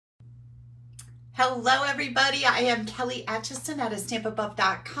Hello everybody, I am Kelly Acheson at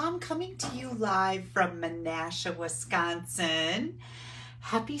AStampAbove.com coming to you live from Menasha, Wisconsin.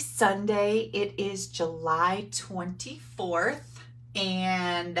 Happy Sunday. It is July 24th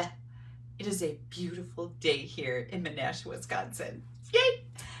and it is a beautiful day here in Menasha, Wisconsin. Yay!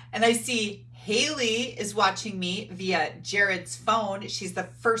 And I see Haley is watching me via Jared's phone. She's the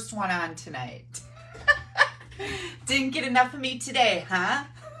first one on tonight. Didn't get enough of me today, huh?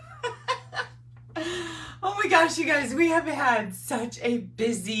 Oh my gosh, you guys, we have had such a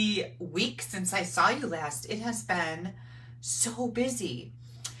busy week since I saw you last. It has been so busy.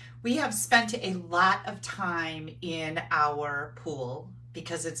 We have spent a lot of time in our pool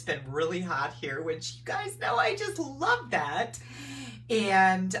because it's been really hot here, which you guys know I just love that.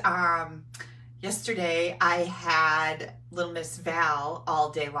 And yesterday I had little Miss Val all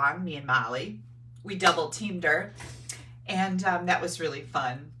day long, me and Molly. We double teamed her and that was really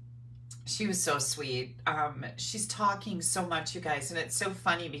fun. She was so sweet. She's talking so much, you guys, and it's so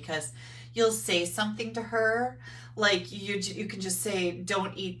funny because you'll say something to her, like you can just say,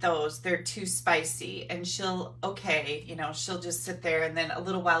 don't eat those, they're too spicy, and she'll, okay, you know, she'll just sit there, and then a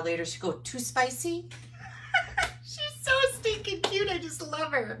little while later she'll go, too spicy? She's so stinking cute, I just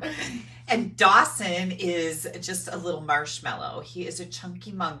love her. And Dawson is just a little marshmallow. He is a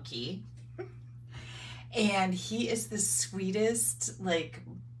chunky monkey, and he is the sweetest, like,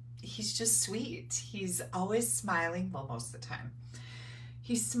 he's just sweet. He's always smiling. Well, most of the time.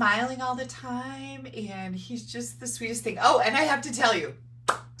 He's smiling all the time and he's just the sweetest thing. Oh, and I have to tell you.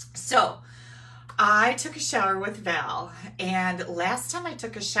 So, I took a shower with Val, and last time I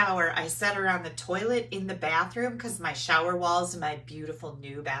took a shower, I set her on the toilet in the bathroom because my shower walls in my beautiful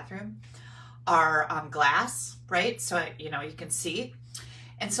new bathroom are glass, right? So, you know, you can see.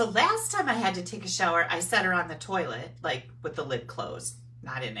 And so last time I had to take a shower, I set her on the toilet, like with the lid closed.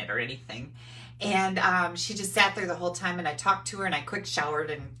 Not in it or anything. And she just sat there the whole time, and I talked to her and I quick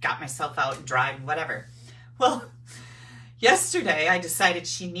showered and got myself out and dried and whatever. Well, yesterday I decided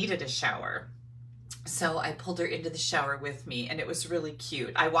she needed a shower. So I pulled her into the shower with me and it was really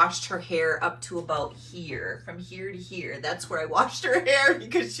cute. I washed her hair up to about here, from here to here. That's where I washed her hair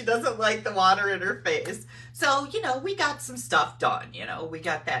because she doesn't like the water in her face. So, you know, we got some stuff done, you know, we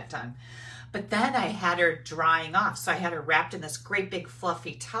got that done. But then I had her drying off. So I had her wrapped in this great big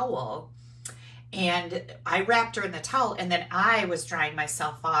fluffy towel. And I wrapped her in the towel and then I was drying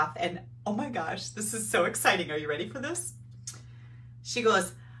myself off. And oh my gosh, this is so exciting. Are you ready for this? She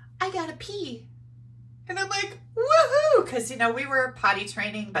goes, I gotta pee. And I'm like, woohoo! Because, you know, we were potty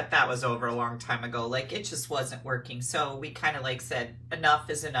training, but that was over a long time ago. Like, it just wasn't working. So we kind of like said, enough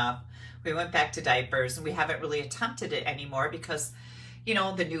is enough. We went back to diapers and we haven't really attempted it anymore because, you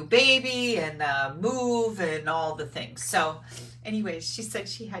know, the new baby and the move and all the things. So anyways, she said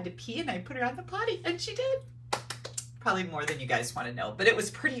she had to pee and I put her on the potty and she did. Probably more than you guys want to know, but it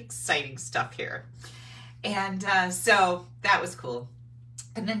was pretty exciting stuff here. And so that was cool.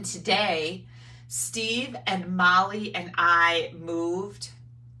 And then today, Steve and Molly and I moved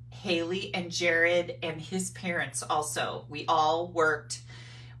Haley and Jared and his parents also. We all worked.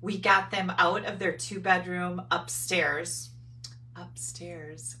 We got them out of their 2-bedroom upstairs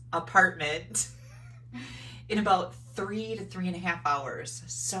apartment in about 3 to 3.5 hours.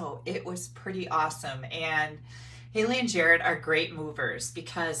 So it was pretty awesome. And Haley and Jared are great movers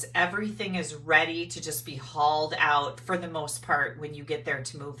because everything is ready to just be hauled out for the most part when you get there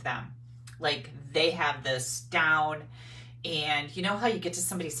to move them. Like, they have this down, and you know how you get to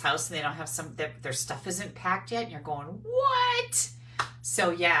somebody's house and they don't have their stuff isn't packed yet and you're going, what? So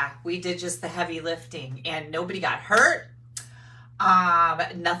yeah, we did just the heavy lifting and nobody got hurt.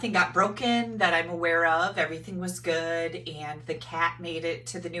 Nothing got broken that I'm aware of. Everything was good, and the cat made it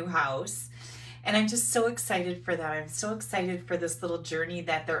to the new house. And I'm just so excited for them. I'm so excited for this little journey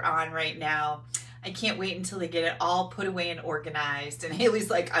that they're on right now. I can't wait until they get it all put away and organized. And Haley's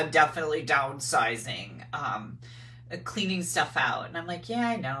like, I'm definitely downsizing, cleaning stuff out. And I'm like, yeah,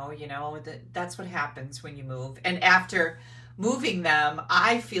 I know, you know, that's what happens when you move. And after moving them,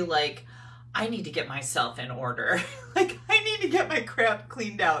 I feel like I need to get myself in order. Like, I need to get my crap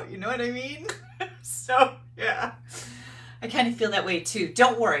cleaned out. You know what I mean? So, yeah. I kind of feel that way too.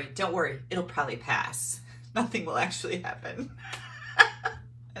 Don't worry. Don't worry. It'll probably pass. Nothing will actually happen.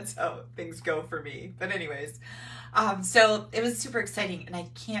 That's how things go for me. But anyways, so it was super exciting. And I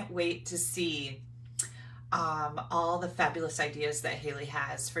can't wait to see all the fabulous ideas that Haley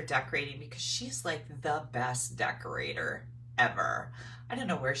has for decorating because she's like the best decorator ever. I don't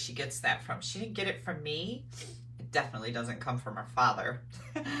know where she gets that from. She didn't get it from me. It definitely doesn't come from her father.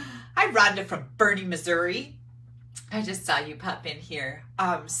 Hi, Rhonda from Bernie, Missouri. I just saw you pop in here.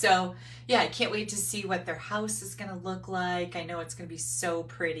 So yeah, I can't wait to see what their house is gonna look like. I know it's gonna be so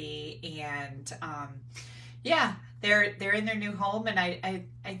pretty, and yeah, they're in their new home, and I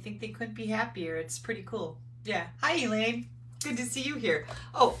think they couldn't be happier. It's pretty cool. Yeah. Hi, Elaine. Good to see you here.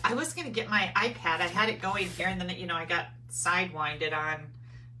 Oh, I was gonna get my iPad. I had it going here, and then I got sidewinded on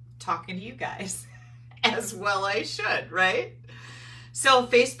talking to you guys, as well I should, right? So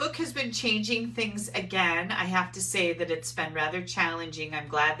Facebook has been changing things again. I have to say that it's been rather challenging. I'm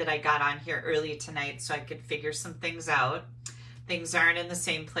glad that I got on here early tonight so I could figure some things out. Things aren't in the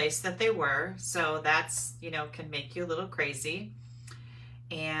same place that they were, so that's, can make you a little crazy.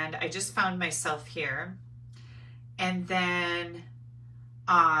 And I just found myself here. And then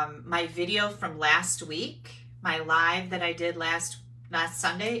my video from last week, my live that I did last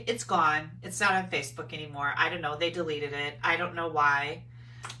Sunday, it's gone. It's not on Facebook anymore. I don't know. They deleted it. I don't know why.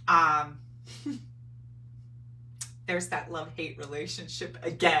 There's that love-hate relationship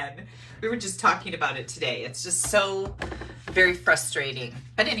again. We were just talking about it today. It's just so very frustrating.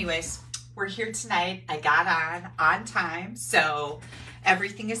 But anyways, we're here tonight. I got on time, so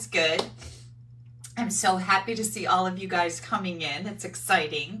everything is good. I'm so happy to see all of you guys coming in. It's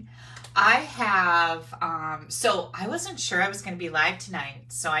exciting. I have, so I wasn't sure I was going to be live tonight,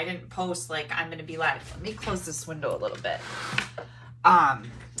 so I didn't post like I'm going to be live. Let me close this window a little bit.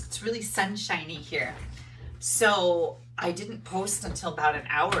 It's really sunshiny here. So I didn't post until about an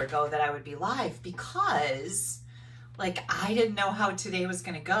hour ago that I would be live because like I didn't know how today was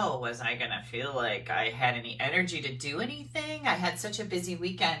going to go. Was I going to feel like I had any energy to do anything? I had such a busy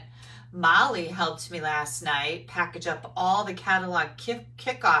weekend. Molly helped me last night package up all the catalog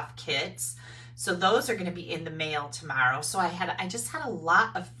kickoff kits. So those are going to be in the mail tomorrow. So I just had a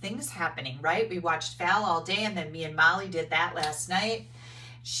lot of things happening, right? We watched Val all day, and then me and Molly did that last night.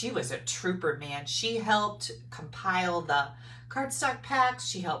 She was a trooper, man. She helped compile the cardstock packs.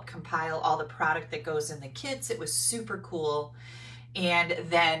 She helped compile all the product that goes in the kits. It was super cool. And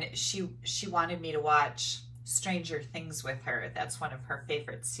then she wanted me to watch Stranger Things with her. That's one of her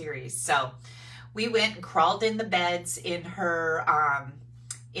favorite series. So we went and crawled in the beds in her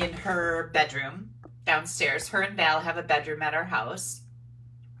bedroom downstairs. Her and Val have a bedroom at our house,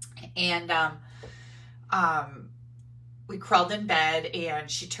 and we crawled in bed, and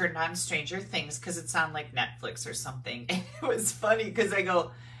she turned on Stranger Things because it's on like Netflix or something. And it was funny because I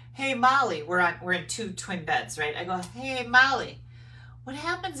go, "Hey Molly," we're in two twin beds, right? I go, "Hey Molly, what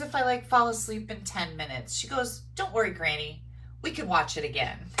happens if I like fall asleep in 10 minutes? She goes, "Don't worry, Granny. We can watch it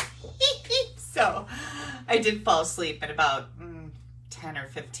again." So I did fall asleep in about 10 or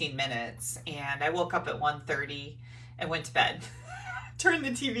 15 minutes, and I woke up at 1:30 and went to bed. Turned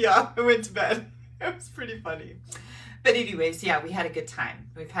the TV off and went to bed. It was pretty funny. But anyways, yeah, we had a good time.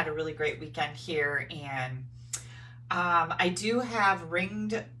 We've had a really great weekend here, and I do have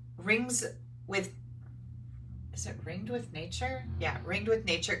Rings with, is it Ringed with Nature? Yeah, Ringed with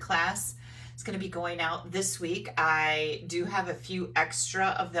Nature class. It's going to be going out this week. I do have a few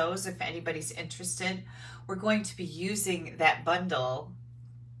extra of those if anybody's interested. We're going to be using that bundle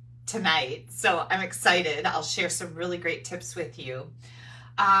tonight, so I'm excited. I'll share some really great tips with you.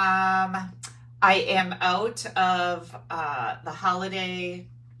 I am out of the holiday,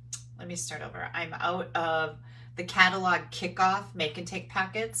 let me start over. I'm out of the catalog kickoff make and take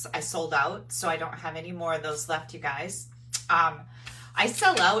packets. I sold out, so I don't have any more of those left, you guys. I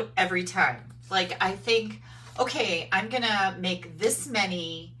sell out every time. Like I think, okay, I'm gonna make this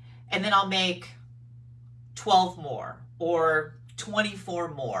many and then I'll make 12 more or 24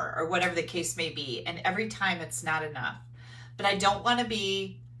 more or whatever the case may be. And every time it's not enough. But I don't want to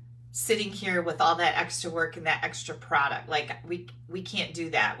be sitting here with all that extra work and that extra product. Like we can't do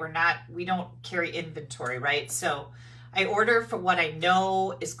that. We don't carry inventory, right? So I order for what I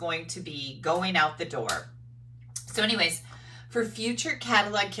know is going to be going out the door. So anyways, for future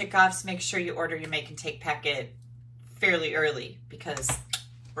catalog kickoffs, make sure you order your make and take packet fairly early because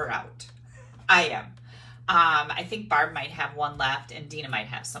we're out. I am. I think Barb might have one left and Dina might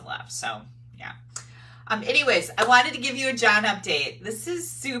have some left. So yeah. Anyways, I wanted to give you a John update. This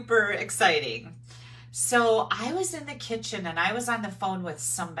is super exciting. So I was in the kitchen and I was on the phone with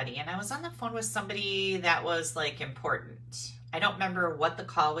somebody, and I was on the phone with somebody that was like important. I don't remember what the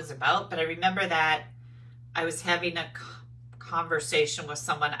call was about, but I remember that I was having a conversation with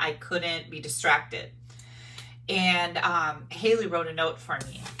someone. I couldn't be distracted. And Haley wrote a note for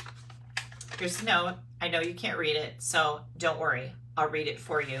me. Here's the note. I know you can't read it, so don't worry. I'll read it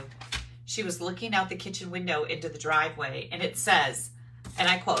for you. She was looking out the kitchen window into the driveway, and it says, and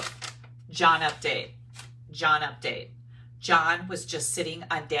I quote, "John update. John update. John was just sitting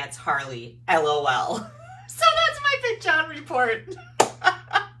on Dad's Harley. LOL." So that's John report.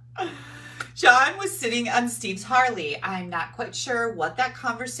 John was sitting on Steve's Harley. I'm not quite sure what that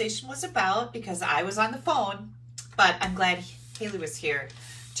conversation was about because I was on the phone, but I'm glad Haley was here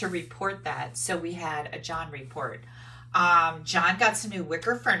to report that. So we had a John report. John got some new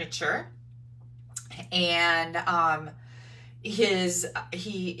wicker furniture, and I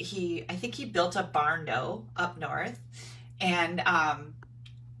think he built a barn up north, and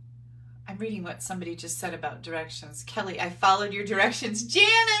I'm reading what somebody just said about directions. Kelly, I followed your directions.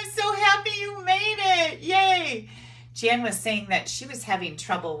 Jan, I'm so happy you made it. Yay. Jan was saying that she was having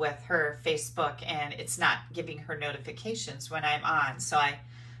trouble with her Facebook and it's not giving her notifications when I'm on. So I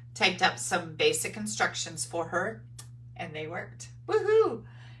typed up some basic instructions for her and they worked. Woohoo.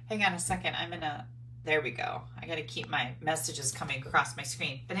 Hang on a second. There we go. I got to keep my messages coming across my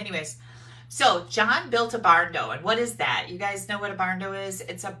screen. But anyways, so John built a barn door, and what is that? You guys know what a barn door is?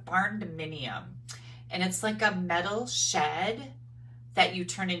 It's a barn dominium, and it's like a metal shed that you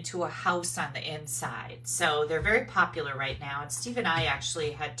turn into a house on the inside. So they're very popular right now, and Steve and I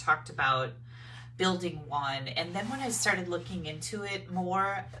actually had talked about building one, and then when I started looking into it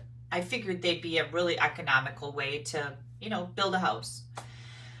more, I figured they'd be a really economical way to, you know, build a house.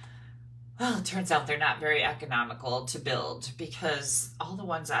 Well, it turns out they're not very economical to build because all the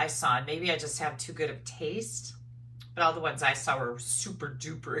ones I saw, and maybe I just have too good of taste, but all the ones I saw were super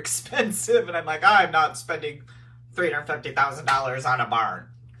duper expensive. And I'm like, I'm not spending $350,000 on a barn,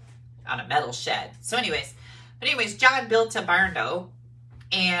 on a metal shed. So anyways, John built a barn door,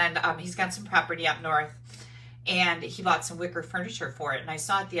 and he's got some property up north, and he bought some wicker furniture for it. And I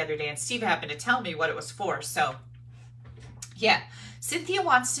saw it the other day, and Steve happened to tell me what it was for. So yeah. Cynthia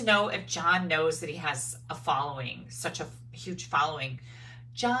wants to know if John knows that he has a following, such a huge following.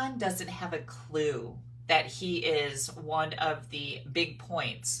 John doesn't have a clue that he is one of the big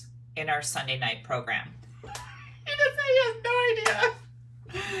points in our Sunday night program. He has no idea.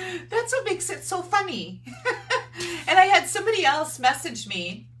 That's what makes it so funny. And I had somebody else message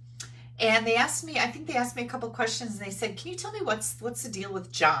me, and they asked me, I think they asked me a couple questions, and they said, can you tell me what's the deal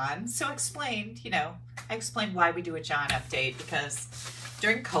with John? So I explained, you know, I explained why we do a John update, because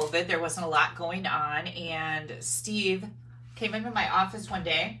during COVID, there wasn't a lot going on, and Steve came into my office one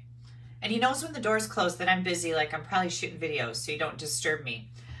day, and he knows when the door's closed that I'm busy, like I'm probably shooting videos, so you don't disturb me.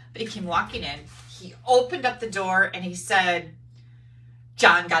 But he came walking in, he opened up the door, and he said,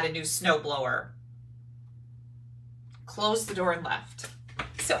 John got a new snowblower. Closed the door and left.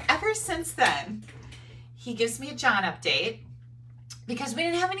 So ever since then, he gives me a John update because we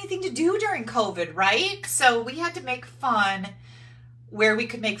didn't have anything to do during COVID, right? So we had to make fun where we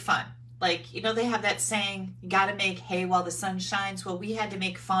could make fun. Like, you know, they have that saying, you got to make hay while the sun shines. Well, we had to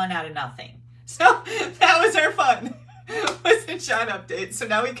make fun out of nothing. So that was our fun, was a John update. So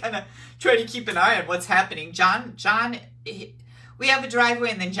now we kind of try to keep an eye on what's happening. We have a driveway,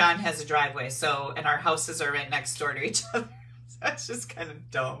 and then John has a driveway. So, and our houses are right next door to each other. That's just kind of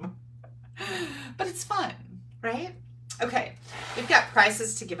dumb, but it's fun, right? Okay, we've got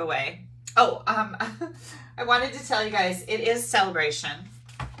prizes to give away. Oh, I wanted to tell you guys, it is Celebration,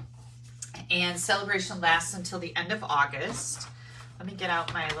 and Celebration lasts until the end of August. Let me get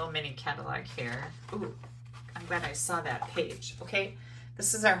out my little mini catalog here. Ooh, I'm glad I saw that page. Okay,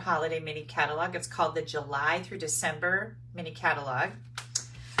 this is our holiday mini catalog. It's called the July through December mini catalog.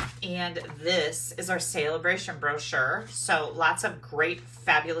 And this is our Celebration brochure. So lots of great,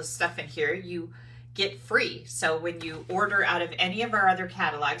 fabulous stuff in here. You get free. So when you order out of any of our other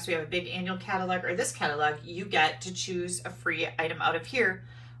catalogs, we have a big annual catalog or this catalog, you get to choose a free item out of here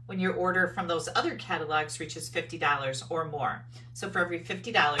when your order from those other catalogs reaches $50 or more. So for every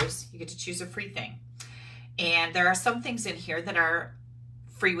 $50, you get to choose a free thing. And there are some things in here that are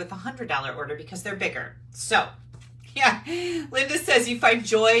free with a $100 order because they're bigger. So yeah, Linda says you find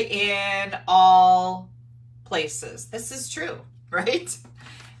joy in all places. This is true, right?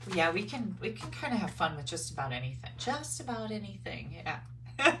 Yeah, we can kind of have fun with just about anything. Just about anything, yeah.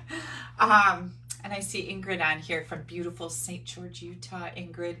 And I see Ingrid on here from beautiful St. George, Utah.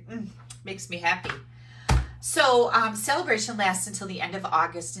 Ingrid, makes me happy. So Celebration lasts until the end of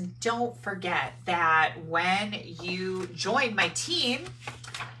August, and don't forget that when you join my team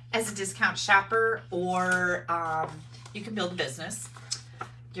as a discount shopper, or you can build a business,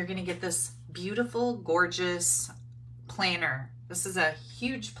 you're gonna get this beautiful, gorgeous planner. This is a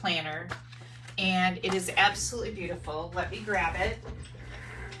huge planner, and it is absolutely beautiful. Let me grab it.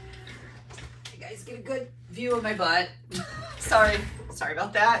 You guys get a good view of my butt. Sorry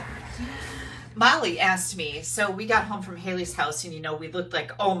about that. Molly asked me, so we got home from Haley's house, and you know, we looked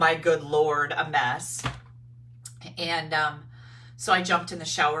like, oh my good Lord, a mess. And So I jumped in the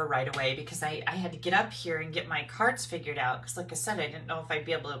shower right away because I had to get up here and get my cards figured out. Because like I said, I didn't know if I'd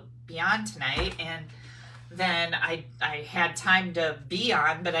be able to be on tonight. And then I had time to be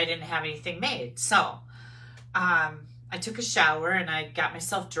on, but I didn't have anything made. So I took a shower and I got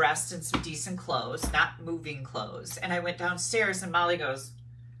myself dressed in some decent clothes, not moving clothes. And I went downstairs and Molly goes,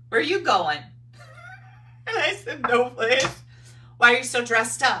 "Where are you going?" And I said, "No place." "Why are you so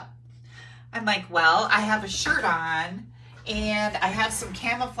dressed up?" I'm like, "Well, I have a shirt on and I have some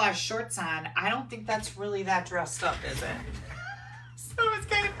camouflage shorts on. I don't think that's really that dressed up, is it?" So it was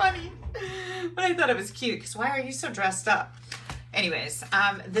kind of funny, but I thought it was cute because why are you so dressed up? Anyways,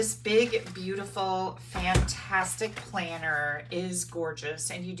 this big, beautiful, fantastic planner is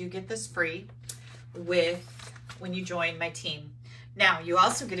gorgeous, and you do get this free when you join my team. Now, you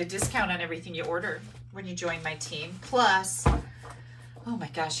also get a discount on everything you order when you join my team. Plus, oh my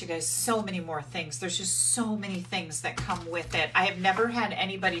gosh, you guys, so many more things. There's just so many things that come with it. I have never had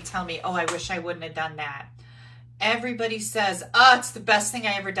anybody tell me, "Oh, I wish I wouldn't have done that." Everybody says, "Oh, it's the best thing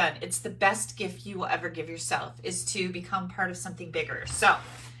I ever done." It's the best gift you will ever give yourself, is to become part of something bigger. So,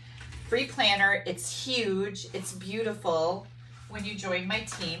 free planner. It's huge. It's beautiful when you join my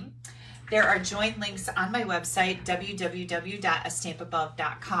team. There are join links on my website,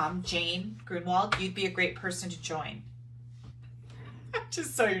 www.AStampAbove.com. Jane Grunwald, you'd be a great person to join.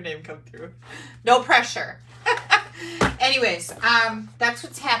 Just saw your name come through. No pressure. Anyways, that's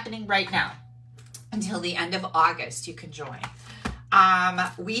what's happening right now. Until the end of August, you can join.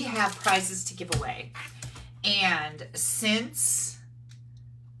 We have prizes to give away. And since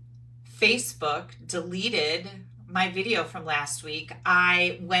Facebook deleted my video from last week,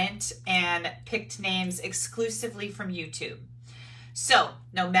 I went and picked names exclusively from YouTube. So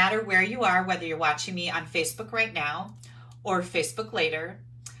no matter where you are, whether you're watching me on Facebook right now or Facebook later,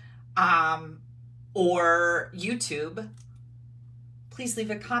 or YouTube, please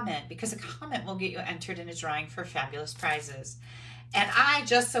leave a comment, because a comment will get you entered in a drawing for fabulous prizes. And I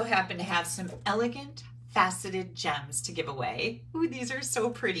just so happen to have some elegant faceted gems to give away. Ooh, these are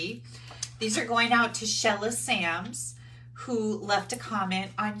so pretty. These are going out to Shella Sams, who left a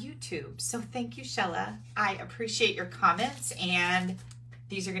comment on YouTube. So thank you, Shella. I appreciate your comments, and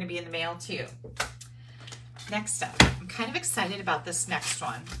these are going to be in the mail too. Next up, I'm kind of excited about this next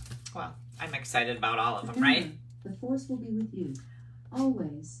one. Well, I'm excited about all of them, right? The force will be with you.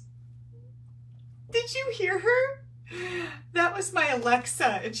 Always. Did you hear her? That was my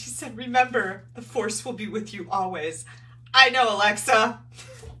Alexa, and she said, "Remember, the force will be with you always." I know, Alexa.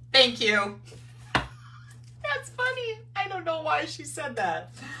 Thank you. That's funny. I don't know why she said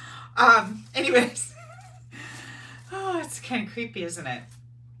that. Anyways. Oh, it's kind of creepy, isn't it?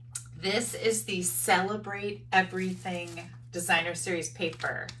 This is the Celebrate Everything Designer Series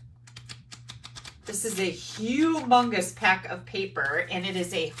paper. This is a humongous pack of paper, and it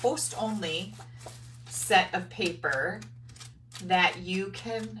is a host-only set of paper that you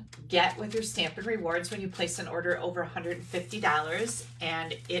can get with your Stampin' Rewards when you place an order over $150.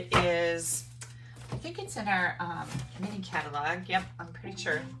 And it is, I think it's in our mini catalog. Yep, I'm pretty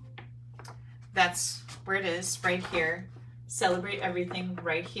sure. That's where it is, right here. Celebrate Everything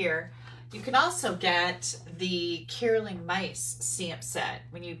right here. You can also get the Caroling Mice stamp set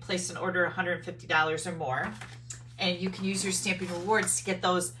when you place an order $150 or more. And you can use your Stampin' Rewards to get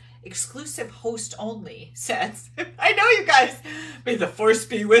those exclusive host-only sets. I know, you guys. May the force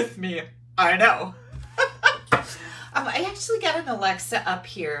be with me. I know. I actually got an Alexa up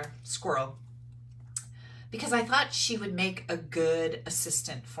here, squirrel, because I thought she would make a good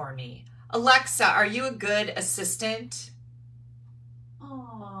assistant for me. Alexa, are you a good assistant?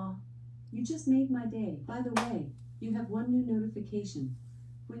 Aw, you just made my day. By the way, you have one new notification.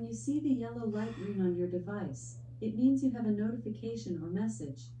 When you see the yellow light ring on your device, it means you have a notification or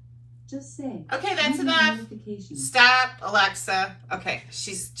message. Just say, "Okay, that's enough. Stop, Alexa." Okay,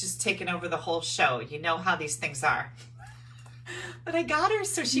 she's just taken over the whole show. You know how these things are. But I got her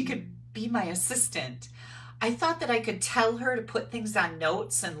so she could be my assistant. I thought that I could tell her to put things on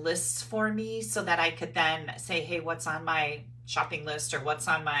notes and lists for me so that I could then say, "Hey, what's on my shopping list," or "What's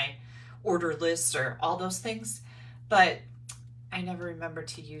on my order list," or all those things. But I never remembered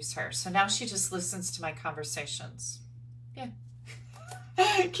to use her. So now she just listens to my conversations. Yeah.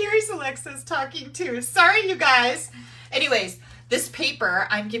 Carrie's Alexa's talking too. Sorry, you guys. Anyways, this paper,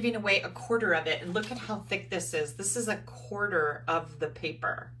 I'm giving away a quarter of it. And look at how thick this is. This is a quarter of the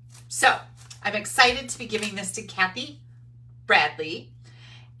paper. So I'm excited to be giving this to Kathy Bradley.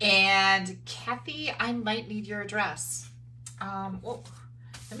 And Kathy, I might need your address. Well,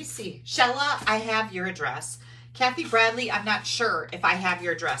 let me see. Shella, I have your address. Kathy Bradley, I'm not sure if I have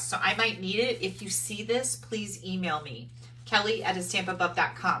your address, so I might need it. If you see this, please email me. Kelly at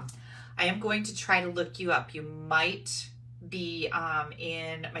AStampAbove.com. I am going to try to look you up. You might be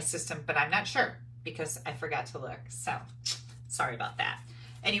in my system, but I'm not sure because I forgot to look. So sorry about that.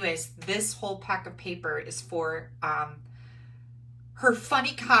 Anyways, this whole pack of paper is for her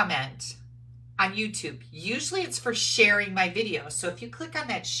funny comment on YouTube. Usually it's for sharing my video. So if you click on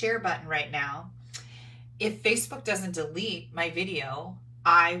that share button right now, if Facebook doesn't delete my video,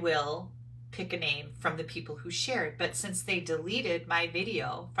 I will pick a name from the people who shared. But since they deleted my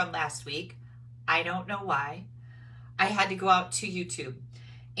video from last week, I don't know why, I had to go out to YouTube.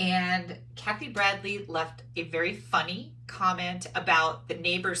 And Kathy Bradley left a very funny comment about the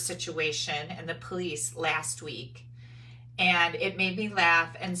neighbor situation and the police last week. And it made me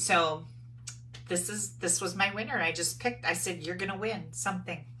laugh. And so this was my winner. I just picked, I said, you're going to win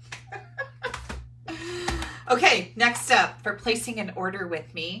something. Okay, next up, for placing an order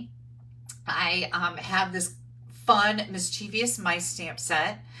with me, I have this fun, mischievous mice stamp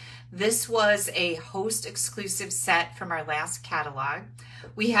set. This was a host exclusive set from our last catalog.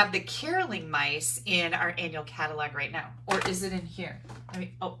 We have the caroling mice in our annual catalog right now. Or is it in here?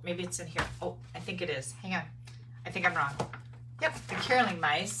 Oh, maybe it's in here. Oh, I think it is. Hang on. I think I'm wrong. Yep, the caroling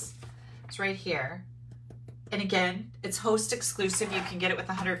mice. It's right here. And again, it's host exclusive. You can get it with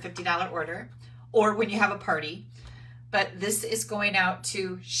a $150 order or when you have a party. But this is going out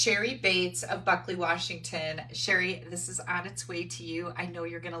to Sherry Bates of Buckley, Washington. Sherry, this is on its way to you. I know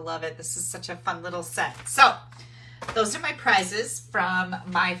you're going to love it. This is such a fun little set. So those are my prizes from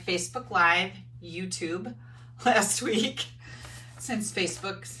my Facebook Live YouTube last week. Since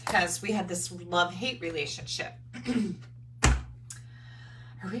Facebook we had this love-hate relationship.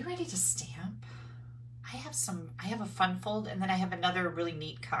 Are we ready to stamp? I have a fun fold, and then I have another really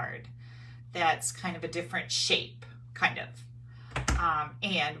neat card that's kind of a different shape, kind of.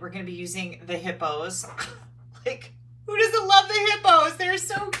 And we're going to be using the hippos. Like, who doesn't love the hippos? They're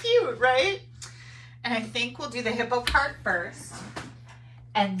so cute, right? And I think we'll do the hippo card first,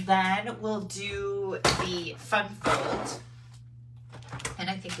 and then we'll do the fun fold. And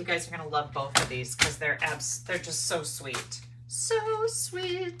I think you guys are going to love both of these because they're just so sweet. So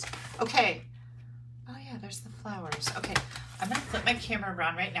sweet. Okay. Oh yeah, there's the flowers. Okay, I'm going to flip my camera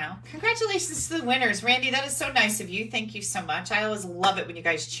around right now. Congratulations to the winners. Randy, that is so nice of you. Thank you so much. I always love it when you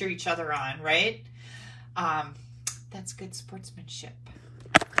guys cheer each other on, right? That's good sportsmanship.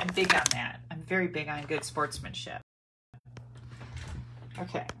 I'm big on that. I'm very big on good sportsmanship.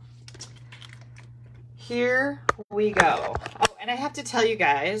 Okay. Here we go. Oh, and I have to tell you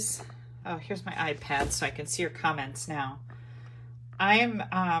guys, oh, here's my iPad so I can see your comments now. I'm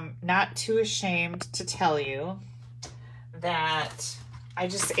not too ashamed to tell you that I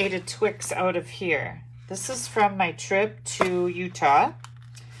just ate a Twix out of here. This is from my trip to Utah.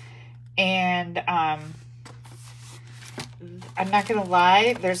 And I'm not going to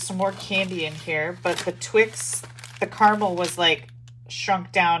lie, there's some more candy in here, but the Twix, the caramel was like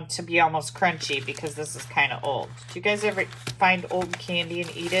shrunk down to be almost crunchy because this is kind of old. Do you guys ever find old candy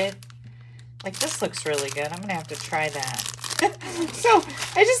and eat it? Like, this looks really good. I'm going to have to try that. So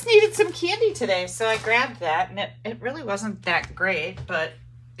I just needed some candy today, so I grabbed that, and it really wasn't that great, but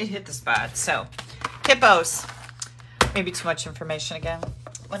it hit the spot. So hippos, maybe too much information again.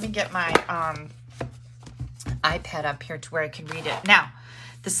 Let me get my iPad up here to where I can read it. Now,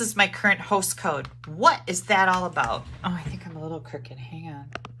 this is my current host code. What is that all about? Oh, I think I'm a little crooked. Hang on.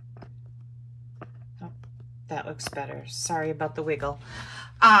 Oh, that looks better. Sorry about the wiggle.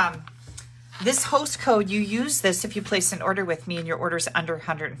 This host code, you use this if you place an order with me and your order's under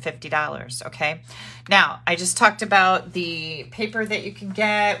 $150, okay? Now, I just talked about the paper that you can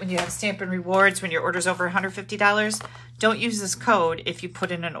get when you have Stampin' Rewards when your order's over $150. Don't use this code if you put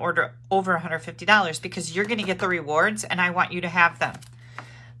in an order over $150 because you're gonna get the rewards and I want you to have them.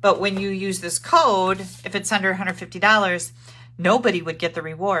 But when you use this code, if it's under $150, nobody would get the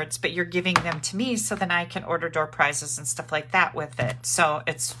rewards, but you're giving them to me so then I can order door prizes and stuff like that with it. So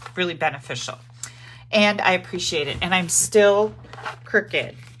it's really beneficial. And I appreciate it. And I'm still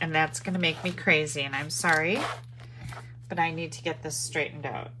crooked, and that's going to make me crazy. And I'm sorry, but I need to get this straightened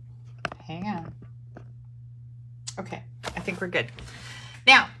out. Hang on. Okay, I think we're good.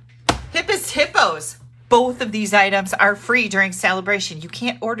 Now, hippos. Both of these items are free during celebration. You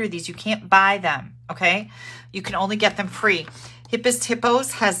can't order these. You can't buy them, okay? You can only get them free.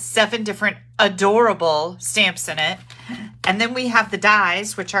 Hippos has 7 different adorable stamps in it. And then we have the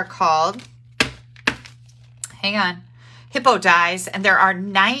dies, which are called, hang on, hippo dies. And there are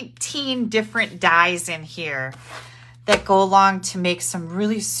 19 different dies in here that go along to make some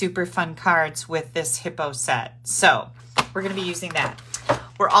really super fun cards with this hippo set. So we're going to be using that.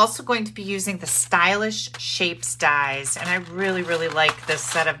 We're also going to be using the Stylish Shapes dies, and I really, really like this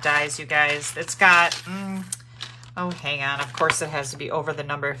set of dies, you guys. It's got, oh, hang on. Of course, it has to be over the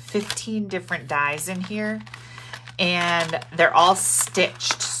number, 15 different dies in here, and they're all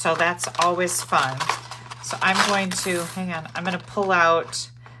stitched, so that's always fun. So I'm going to, hang on, I'm going to pull out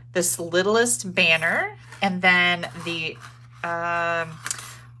this littlest banner, and then the 4th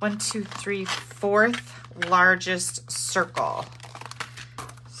largest circle.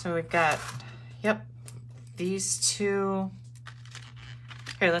 So we've got, yep, these two.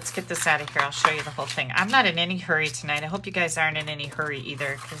 Here, let's get this out of here. I'll show you the whole thing. I'm not in any hurry tonight. I hope you guys aren't in any hurry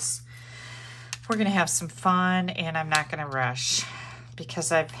either, because we're going to have some fun, and I'm not going to rush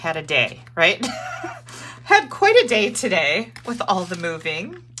because I've had a day, right? Had quite a day today with all the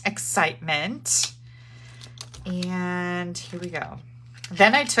moving, excitement. And here we go.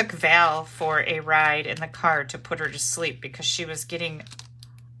 Then I took Val for a ride in the car to put her to sleep because she was getting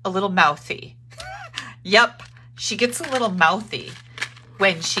a little mouthy. Yep, she gets a little mouthy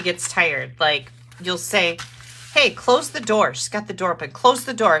when she gets tired. Like, you'll say, hey, close the door. She's got the door open. Close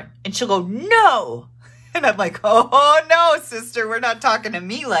the door. And she'll go, no. And I'm like, oh, no, sister, we're not talking to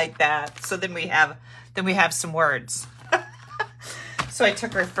me like that. So then we have some words. So I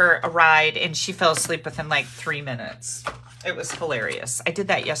took her for a ride, and she fell asleep within like 3 minutes. It was hilarious. I did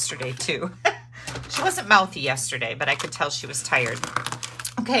that yesterday too. She wasn't mouthy yesterday, but I could tell she was tired.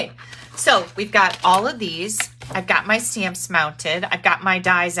 Okay, so we've got all of these. I've got my stamps mounted. I've got my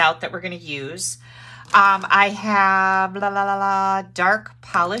dies out that we're going to use. I have dark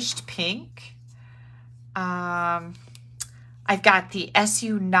polished pink. I've got the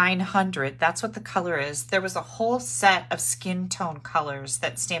SU 900. That's what the color is. There was a whole set of skin tone colors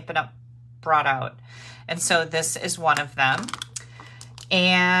that Stampin' Up! Brought out. And so this is one of them.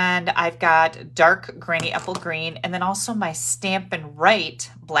 And I've got dark granny apple green, and then also my Stampin'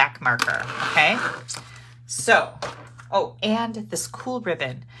 Right black marker, okay? So, oh, and this cool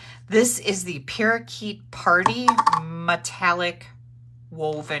ribbon. This is the Parakeet Party metallic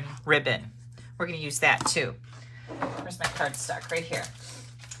woven ribbon. We're gonna use that too. Where's my cardstock? Right here.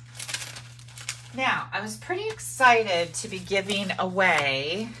 Now, I was pretty excited to be giving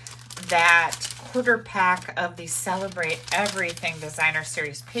away that quarter pack of the Celebrate Everything Designer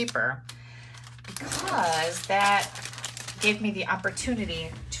Series paper because that gave me the opportunity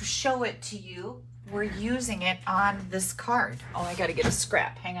to show it to you. We're using it on this card. Oh, I gotta get a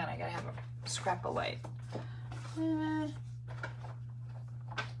scrap. Hang on, I gotta have a scrap of white.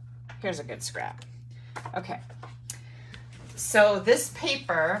 Here's a good scrap. Okay. So this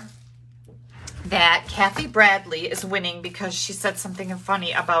paper that Kathy Bradley is winning because she said something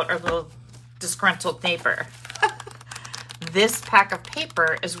funny about our little disgruntled neighbor. This pack of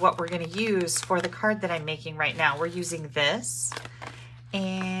paper is what we're going to use for the card that I'm making right now. We're using this,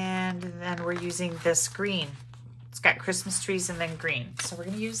 and then we're using this green. It's got Christmas trees and then green. So we're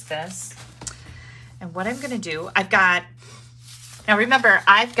going to use this. And what I'm going to do, now remember,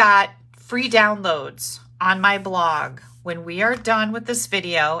 I've got free downloads on my blog. When we are done with this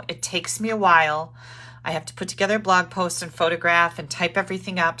video, it takes me a while. I have to put together a blog post and photograph and type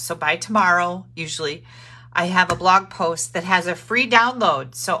everything up. So by tomorrow, usually, I have a blog post that has a free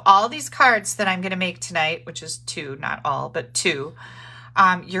download. So all these cards that I'm going to make tonight, which is 2, not all, but 2,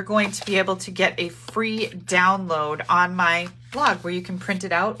 you're going to be able to get a free download on my blog where you can print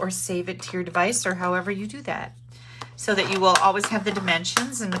it out or save it to your device or however you do that, so that you will always have the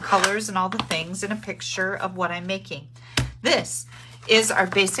dimensions and the colors and all the things and a picture of what I'm making. This is our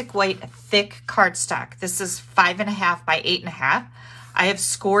basic white thick cardstock. This is 5.5 by 8.5. I have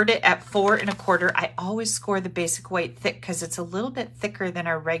scored it at 4 1/4. I always score the basic white thick because it's a little bit thicker than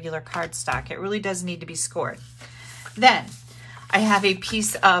our regular cardstock. It really does need to be scored. Then I have a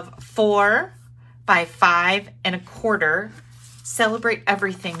piece of 4 by 5 1/4 Celebrate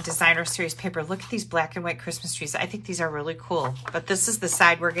Everything Designer Series paper. Look at these black and white Christmas trees. I think these are really cool, but this is the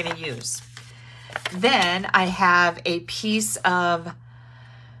side we're going to use. Then I have a piece of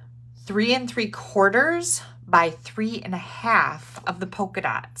 3 3/4 by 3 1/2 of the polka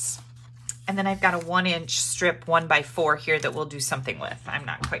dots. And then I've got a 1-inch strip 1 by 4 here that we'll do something with. I'm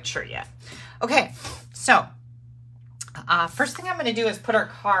not quite sure yet. Okay, so first thing I'm going to do is put our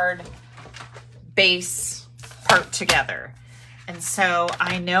card base part together. And so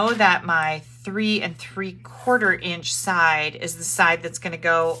I know that my 3 3/4 inch side is the side that's going to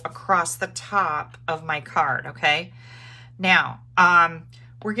go across the top of my card, okay? Now,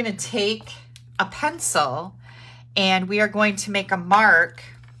 we're going to take a pencil and we are going to make a mark,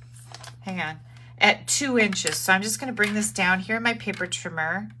 hang on, at 2 inches. So I'm just going to bring this down here in my paper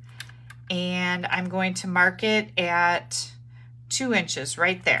trimmer and I'm going to mark it at 2 inches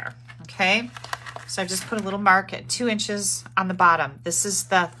right there, okay? So I've just put a little mark at 2 inches on the bottom. This is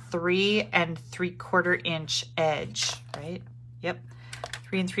the 3 3/4 inch edge, right? Yep,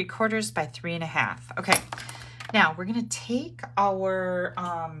 3 3/4 by 3 1/2. Okay, now we're gonna take our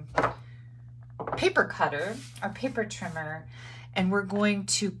paper cutter, our paper trimmer, and we're going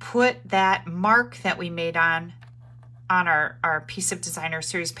to put that mark that we made on our piece of designer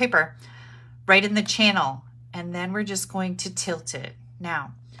series paper right in the channel, and then we're just going to tilt it.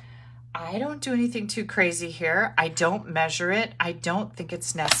 Now, I don't do anything too crazy here. I don't measure it. I don't think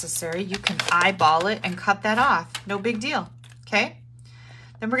it's necessary. You can eyeball it and cut that off. No big deal, okay?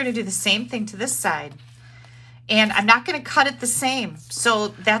 Then we're gonna do the same thing to this side. And I'm not gonna cut it the same, so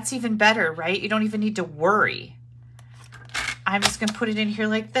that's even better, right? You don't even need to worry. I'm just gonna put it in here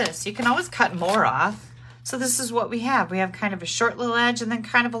like this. You can always cut more off. So this is what we have. We have kind of a short little edge and then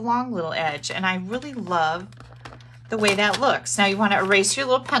kind of a long little edge. And I really love the way that looks. Now you want to erase your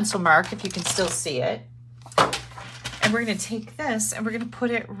little pencil mark if you can still see it. And we're going to take this and we're going to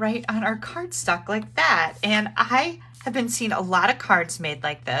put it right on our cardstock like that. And I have been seeing a lot of cards made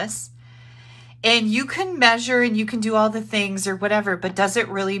like this. And you can measure and you can do all the things or whatever, but does it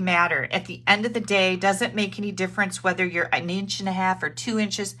really matter? At the end of the day, does it make any difference whether you're 1.5 inches or 2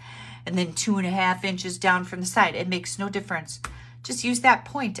 inches and then 2.5 inches down from the side? It makes no difference. Just use that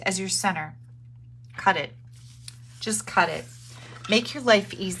point as your center. Cut it. Just cut it. Make your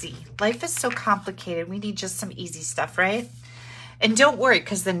life easy. Life is so complicated. We need just some easy stuff, right? And don't worry,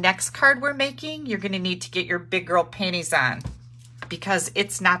 because the next card we're making, you're going to need to get your big girl panties on, because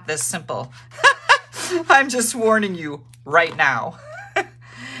it's not this simple. I'm just warning you right now.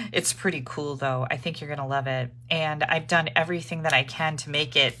 It's pretty cool though. I think you're going to love it. And I've done everything that I can to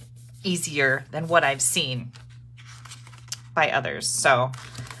make it easier than what I've seen by others. So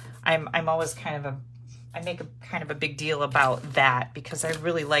I'm always I make a kind of a big deal about that because I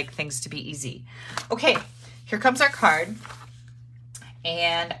really like things to be easy. Okay, here comes our card.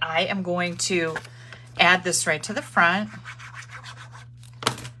 And I am going to add this right to the front.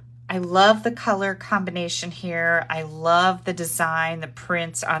 I love the color combination here. I love the design, the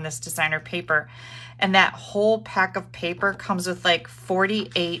prints on this designer paper. And that whole pack of paper comes with like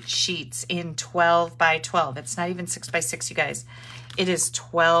 48 sheets in 12 by 12. It's not even 6 by 6, you guys. It is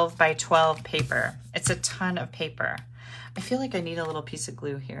 12 by 12 paper. It's a ton of paper. I feel like I need a little piece of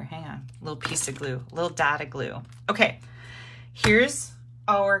glue here. Hang on, a little piece of glue, a little dot of glue. Okay, here's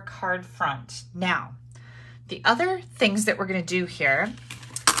our card front. Now, the other things that we're gonna do here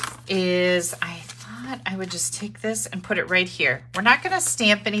is I thought I would just take this and put it right here. We're not gonna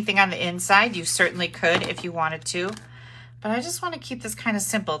stamp anything on the inside. You certainly could if you wanted to, but I just wanna keep this kind of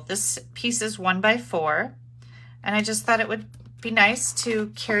simple. This piece is 1 by 4, and I just thought it would be nice to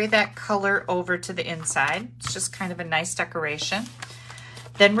carry that color over to the inside. It's just kind of a nice decoration.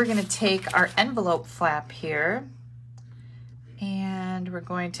 Then we're gonna take our envelope flap here, and we're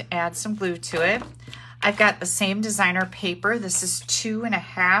going to add some glue to it. I've got the same designer paper. This is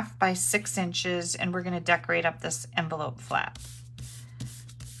 2.5 by 6 inches, and we're gonna decorate up this envelope flap.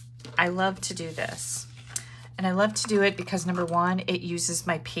 I love to do this. And I love to do it because number one, it uses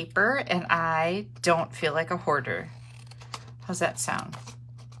my paper and I don't feel like a hoarder. How's that sound?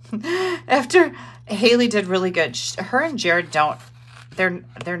 After Haley did really good. Her and Jared don't, they're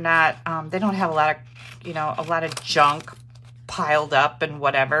not, they don't have a lot of, you know, a lot of junk piled up and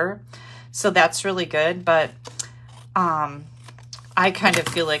whatever. So that's really good, but I kind of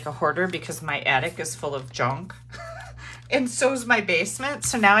feel like a hoarder because my attic is full of junk and so is my basement.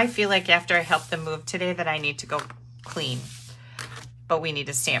 So now I feel like after I help them move today that I need to go clean, but we need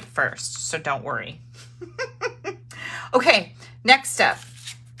to stamp first, so don't worry. Okay, next step,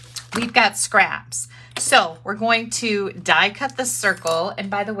 we've got scraps. So we're going to die cut the circle. And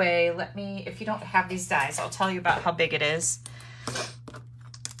by the way, let me, if you don't have these dies, I'll tell you about how big it is.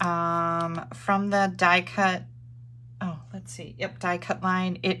 From the die cut, oh, let's see. Yep, die cut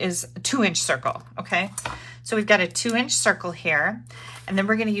line. It is a 2-inch circle, okay? So we've got a 2-inch circle here, and then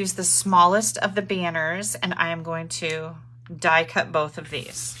we're gonna use the smallest of the banners, and I am going to die cut both of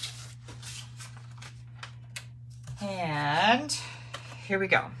these. And here we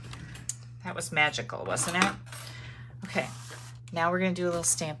go. That was magical, wasn't it? Okay, now we're gonna do a little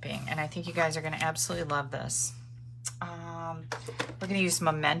stamping, and I think you guys are gonna absolutely love this. We're gonna use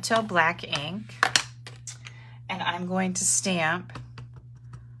Memento black ink, and I'm going to stamp,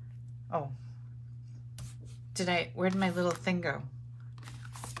 oh, where'd my little thing go?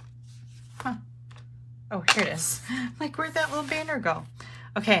 Huh, oh, here it is. Like, where'd that little banner go?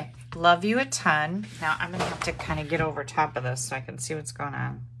 Okay, love you a ton. Now I'm gonna have to kind of get over top of this so I can see what's going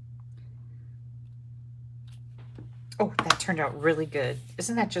on. Oh, that turned out really good.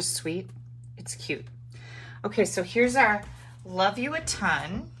 Isn't that just sweet? It's cute. Okay, so here's our love you a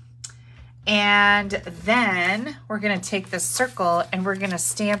ton. And then we're gonna take this circle and we're gonna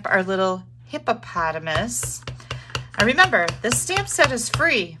stamp our little hippopotamus. Now remember, this stamp set is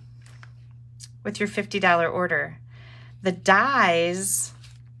free with your $50 order. The dies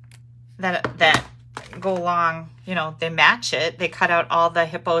that go along, you know, they match it. They cut out all the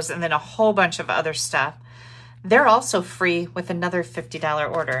hippos and then a whole bunch of other stuff. They're also free with another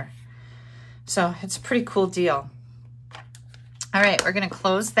 $50 order. So it's a pretty cool deal. All right, we're gonna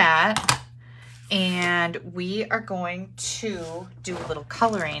close that and we are going to do a little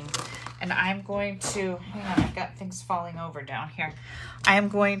coloring. And I'm going to, hang on, I've got things falling over down here. I am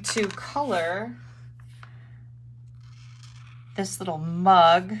going to color this little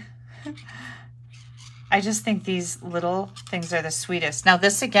mug. I just think these little things are the sweetest. Now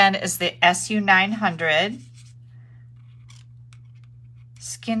this again is the SU900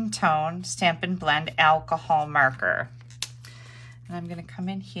 Skin Tone Stampin' Blend Alcohol Marker. And I'm gonna come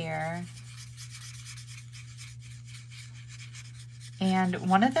in here. And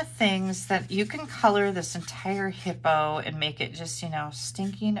one of the things that you can color this entire hippo and make it just, you know,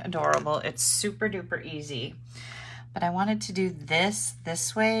 stinking adorable. It's super duper easy. But I wanted to do this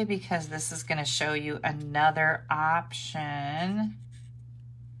way because this is gonna show you another option.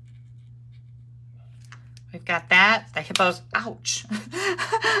 We've got that, the hippos, ouch.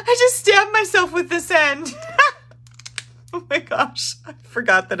 I just stabbed myself with this end. Oh my gosh, I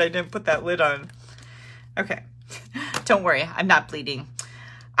forgot that I didn't put that lid on. Okay, don't worry, I'm not bleeding.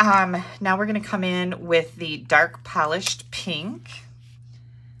 Now we're gonna come in with the dark polished pink.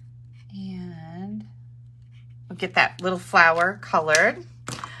 And we'll get that little flower colored.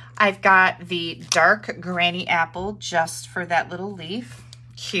 I've got the dark granny apple just for that little leaf,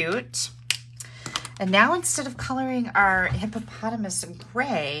 cute. And now instead of coloring our hippopotamus in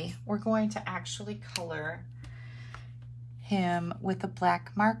gray, we're going to actually color him with a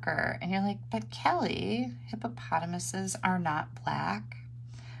black marker. And you're like, but Kelly, hippopotamuses are not black.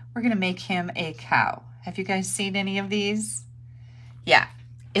 We're gonna make him a cow. Have you guys seen any of these? Yeah,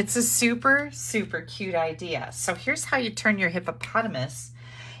 it's a super, super cute idea. So here's how you turn your hippopotamus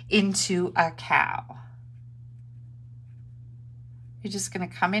into a cow. You're just gonna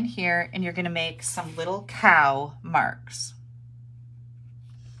come in here and you're gonna make some little cow marks.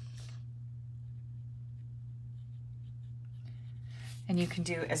 And you can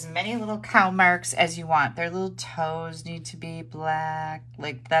do as many little cow marks as you want. Their little toes need to be black,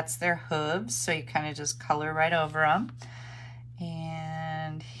 like that's their hooves, so you kind of just color right over them.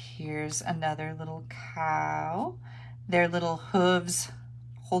 And here's another little cow. Their little hooves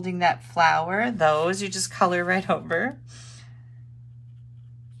holding that flower, those you just color right over.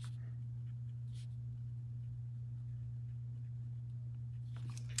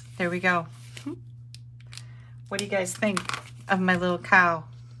 There we go. What do you guys think of my little cow?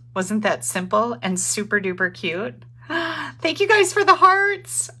 Wasn't that simple and super duper cute? Thank you guys for the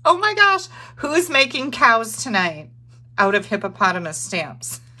hearts. Oh my gosh, who's making cows tonight out of hippopotamus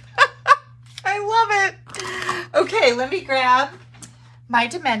stamps? I love it. Okay, let me grab my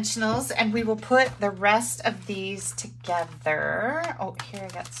dimensionals and we will put the rest of these together. Oh, here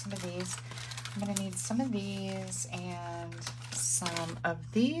I got some of these. I'm gonna need some of these and some of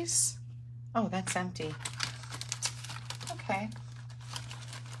these. Oh, that's empty. Okay.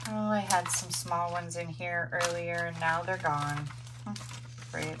 Oh, I had some small ones in here earlier and now they're gone. Oh,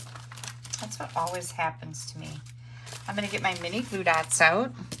 great. That's what always happens to me. I'm gonna get my mini glue dots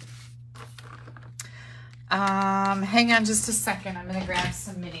out. Hang on just a second. I'm gonna grab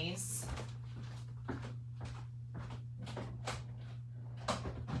some minis.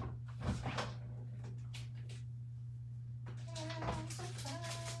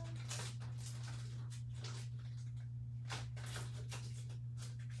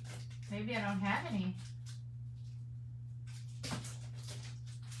 Maybe I don't have any.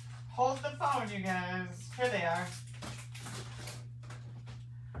 Hold the phone, you guys. Here they are.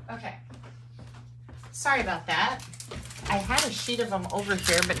 Okay. Sorry about that. I had a sheet of them over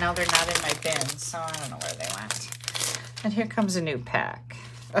here, but now they're not in my bin, so I don't know where they went. And here comes a new pack.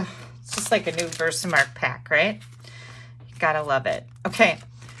 Ugh, it's just like a new Versamark pack, right? You gotta love it. Okay,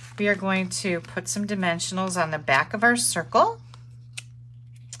 we are going to put some dimensionals on the back of our circle.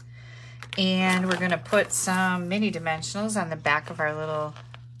 And we're gonna put some mini dimensionals on the back of our little,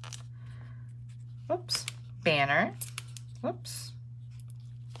 whoops, banner. Whoops.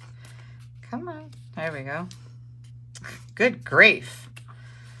 Come on, there we go. Good grief.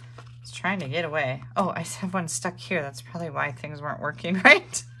 It's trying to get away. Oh, I have one stuck here. That's probably why things weren't working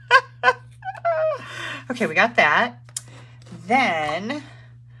right. Okay, we got that. then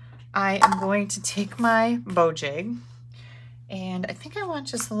I am going to take my bow jig, and I think I want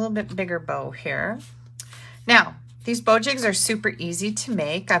just a little bit bigger bow here. Now, these bow jigs are super easy to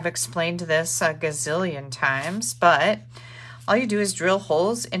make. I've explained this a gazillion times, but all you do is drill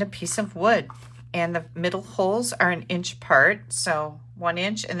holes in a piece of wood, and the middle holes are 1 inch apart, so 1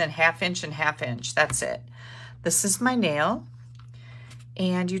 inch and then 1/2 inch and 1/2 inch. That's it. This is my nail,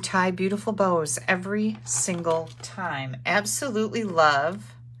 and you tie beautiful bows every single time. Absolutely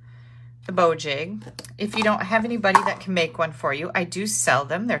love the bow jig. If you don't have anybody that can make one for you, I do sell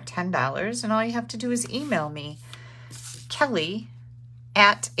them. They're $10, and all you have to do is email me,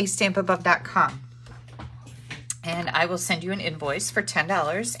 kelly@AStampAbove.com, and I will send you an invoice for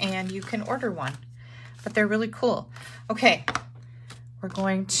 $10, and you can order one. But they're really cool. Okay, we're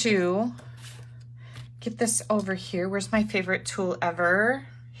going to get this over here. Where's my favorite tool ever?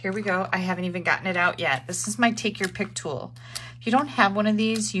 Here we go. I haven't even gotten it out yet. This is my take your pick tool. If you don't have one of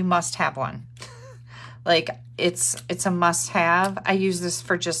these, you must have one. Like, it's a must have. I use this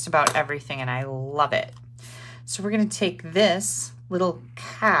for just about everything, and I love it. So we're gonna take this little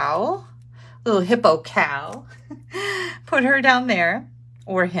cow, little hippo cow, put her down there,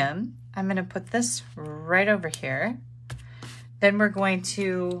 or him. I'm gonna put this right over here. Then we're going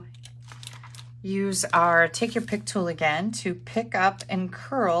to use our take your pick tool again to pick up and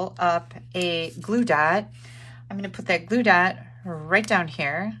curl up a glue dot. I'm going to put that glue dot right down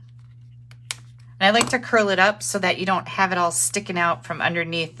here. And I like to curl it up so that you don't have it all sticking out from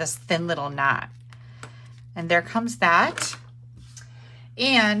underneath this thin little knot. And there comes that.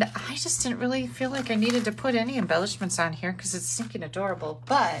 And I just didn't really feel like I needed to put any embellishments on here because it's stinking adorable,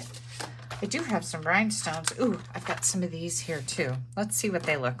 but I do have some rhinestones. Ooh, I've got some of these here too. Let's see what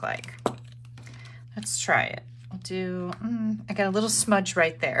they look like. Let's try it. I'll do, I got a little smudge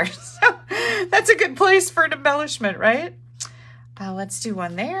right there. So that's a good place for an embellishment, right? Let's do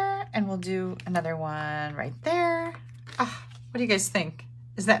one there, and we'll do another one right there. Ah, what do you guys think?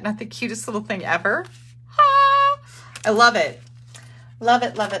 Is that not the cutest little thing ever? Ah, I love it. Love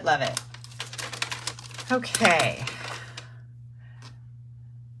it, love it, love it. Okay.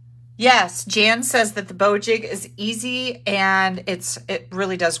 Yes, Jan says that the bow jig is easy, and it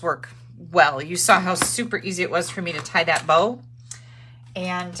really does work well. You saw how super easy it was for me to tie that bow,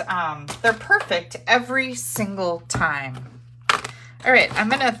 and they're perfect every single time. All right, I'm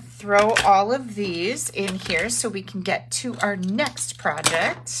gonna throw all of these in here so we can get to our next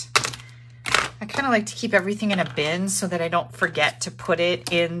project. I kind of like to keep everything in a bin so that I don't forget to put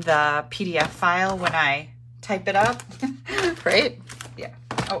it in the PDF file when I type it up, right? Yeah.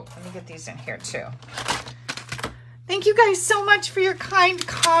 Oh, let me get these in here too. Thank you guys so much for your kind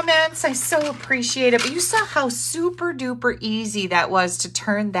comments. I so appreciate it. But you saw how super duper easy that was to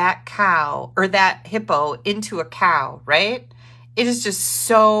turn that cow or that hippo into a cow, right? It is just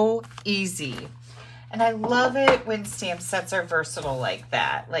so easy. And I love it when stamp sets are versatile like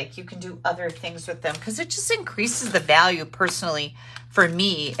that. Like, you can do other things with them because it just increases the value personally for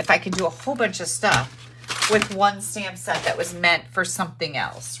me if I can do a whole bunch of stuff with one stamp set that was meant for something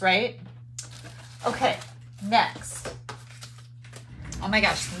else, right? Okay. Next, oh my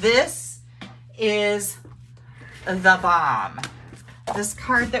gosh, this is the bomb. This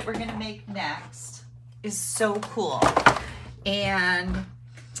card that we're gonna make next is so cool. And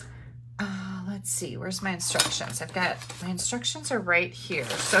let's see, where's my instructions? I've got, my instructions are right here.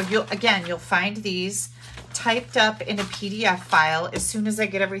 So you'll find these typed up in a PDF file as soon as I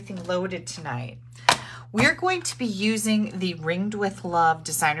get everything loaded tonight. We're going to be using the Ringed with Love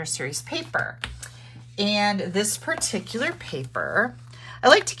Designer Series paper. And this particular paper, I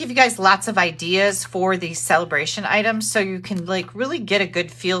like to give you guys lots of ideas for these celebration items so you can like really get a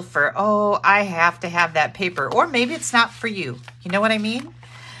good feel for, oh, I have to have that paper. Or maybe it's not for you. You know what I mean?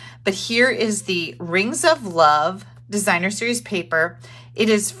 But here is the Rings of Love Designer Series paper. It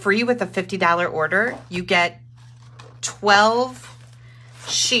is free with a $50 order. You get 12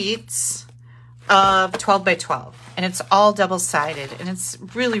 sheets of 12 by 12. And it's all double-sided, and it's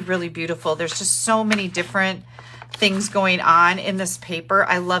really, really beautiful. There's just so many different things going on in this paper.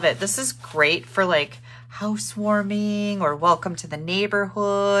 I love it. This is great for like housewarming or welcome to the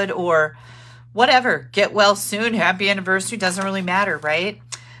neighborhood or whatever. Get well soon, happy anniversary, doesn't really matter, right?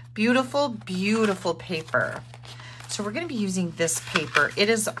 Beautiful, beautiful paper. So we're going to be using this paper. It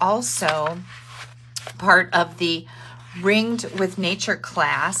is also part of the Ringed with Nature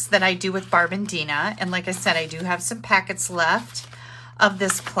class that I do with Barb and Dina. And like I said, I do have some packets left of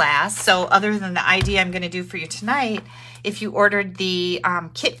this class. So other than the idea I'm going to do for you tonight, if you ordered the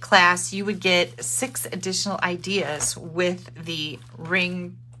kit class, you would get 6 additional ideas with the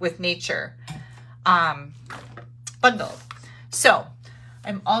Ring with Nature bundle. So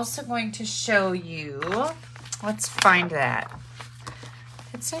I'm also going to show you, let's find that.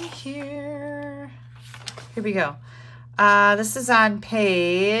 It's in here. Here we go. This is on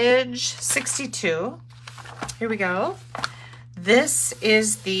page 62. Here we go. This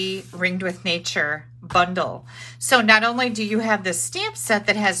is the Ringed with Nature bundle. So not only do you have this stamp set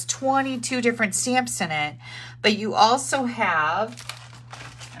that has 22 different stamps in it, but you also have,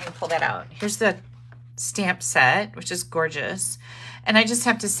 let me pull that out. Here's the stamp set, which is gorgeous. And I just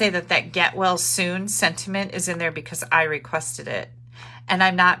have to say that that get well soon sentiment is in there because I requested it. And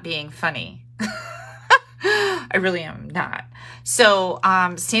I'm not being funny. I really am not. So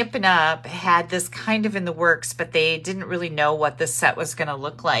Stampin' Up! Had this kind of in the works, but they didn't really know what this set was going to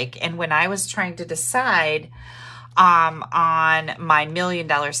look like. And when I was trying to decide on my $1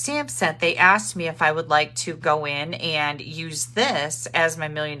 million stamp set, they asked me if I would like to go in and use this as my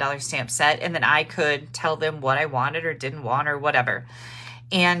 $1 million stamp set, and then I could tell them what I wanted or didn't want or whatever.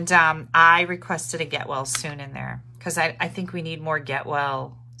 And I requested a get well soon in there because I think we need more get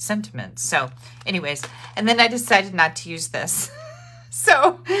well sentiments. So anyways, and then I decided not to use this.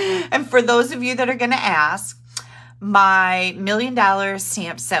 So, and for those of you that are going to ask, my $1 million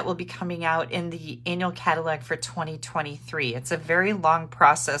stamp set will be coming out in the annual catalog for 2023. It's a very long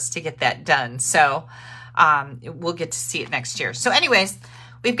process to get that done. So we'll get to see it next year. So anyways,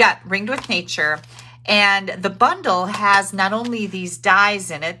 we've got Ringed with Nature. And the bundle has not only these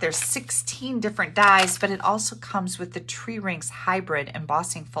dies in it, there's 16 different dies, but it also comes with the Tree Rings Hybrid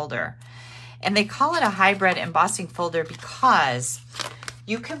Embossing Folder. And they call it a hybrid embossing folder because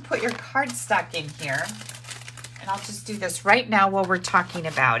you can put your cardstock in here. And I'll just do this right now while we're talking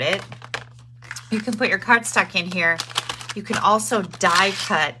about it. You can put your cardstock in here. You can also die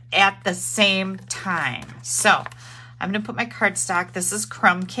cut at the same time. So I'm going to put my cardstock. This is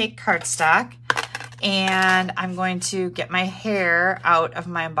Crumb Cake cardstock. And I'm going to get my hair out of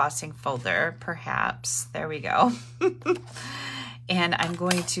my embossing folder, perhaps. There we go. And I'm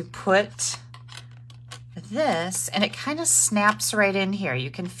going to put this, and it kind of snaps right in here.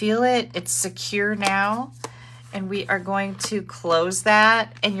 You can feel it. It's secure now. And we are going to close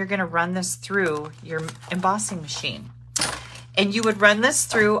that, and you're going to run this through your embossing machine. And you would run this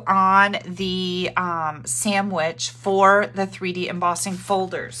through on the sandwich for the 3D embossing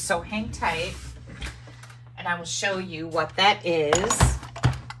folders. So hang tight. And I will show you what that is.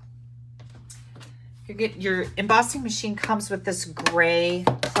 Your embossing machine comes with this gray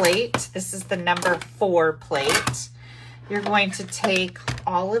plate. This is the number 4 plate. You're going to take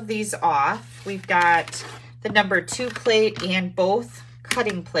all of these off. We've got the number 2 plate and both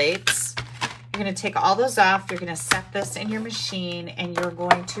cutting plates. You're going to take all those off. You're going to set this in your machine, and you're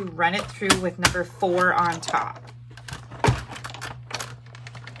going to run it through with number 4 on top.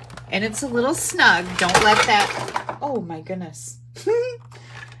 And it's a little snug. Don't let that, oh my goodness.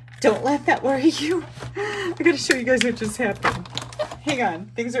 Don't let that worry you. I gotta show you guys what just happened. Hang on,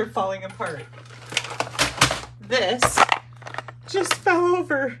 things are falling apart. This just fell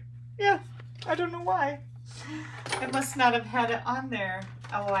over. Yeah, I don't know why. I must not have had it on there.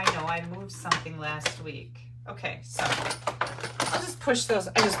 Oh, I know, I moved something last week. Okay, so I'll just push those.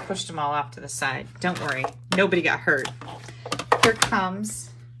 I just pushed them all off to the side. Don't worry, nobody got hurt. Here comes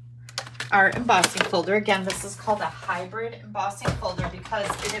our embossing folder. Again, this is called a hybrid embossing folder because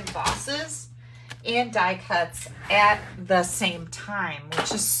it embosses and die cuts at the same time,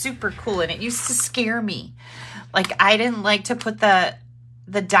 which is super cool. And it used to scare me. Like, I didn't like to put the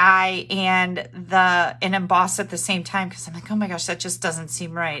die and emboss at the same time because I'm like, oh my gosh, that just doesn't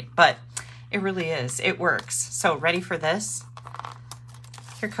seem right. But it really is. It works. So ready for this?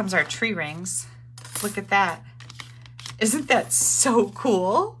 Here comes our tree rings. Look at that. Isn't that so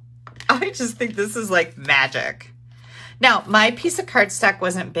cool? I just think this is like magic. Now, my piece of cardstock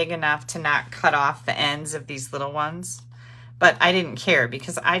wasn't big enough to not cut off the ends of these little ones, but I didn't care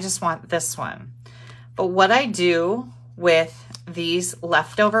because I just want this one. But what I do with these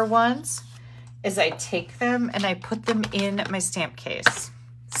leftover ones is I take them and I put them in my stamp case.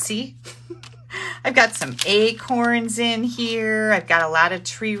 See? I've got some acorns in here. I've got a lot of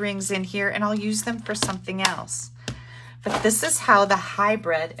tree rings in here, and I'll use them for something else. But this is how the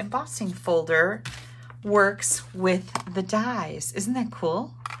hybrid embossing folder works with the dies. Isn't that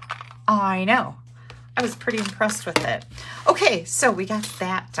cool? I know. I was pretty impressed with it. Okay, so we got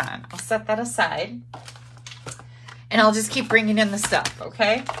that done. I'll set that aside. And I'll just keep bringing in the stuff,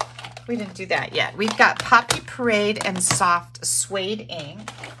 okay? We didn't do that yet. We've got Poppy Parade and Soft Suede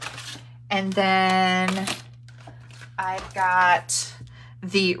ink. And then I've got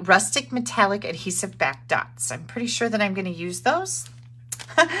the Rustic Metallic Adhesive Back Dots. I'm pretty sure that I'm going to use those.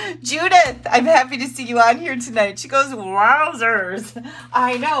 Judith, I'm happy to see you on here tonight. She goes, wowzers.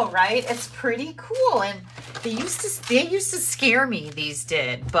 I know, right? It's pretty cool. And they used to scare me, these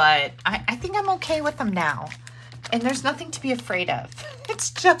did, but I think I'm okay with them now. And there's nothing to be afraid of. It's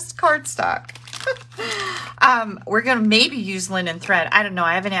just cardstock. We're going to maybe use linen thread. I don't know.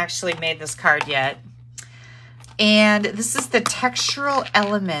 I haven't actually made this card yet. And this is the textural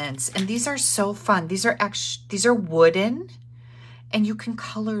elements. And these are so fun. These are wooden. And you can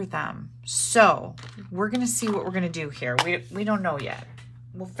color them. So we're going to see what we're going to do here. We don't know yet.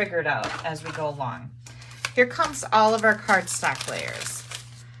 We'll figure it out as we go along. Here comes all of our cardstock layers.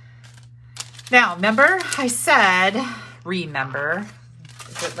 Now, remember I said,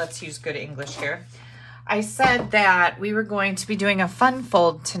 let's use good English here. I said that we were going to be doing a fun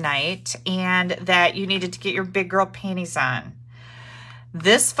fold tonight and that you needed to get your big girl panties on.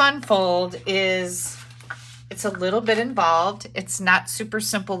 This fun fold it's a little bit involved. It's not super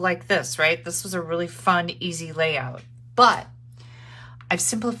simple like this, right? This was a really fun, easy layout. But I've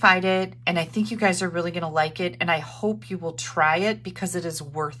simplified it, and I think you guys are really going to like it, and I hope you will try it because it is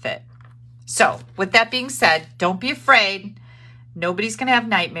worth it. So, with that being said, don't be afraid. Nobody's going to have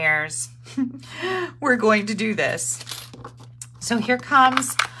nightmares. We're going to do this. So here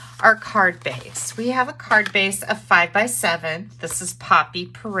comes our card base. We have a card base of 5x7. This is Poppy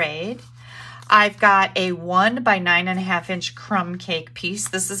Parade. I've got a 1 by 9.5 inch crumb cake piece.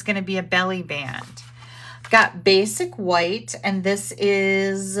 This is going to be a belly band. Got basic white, and this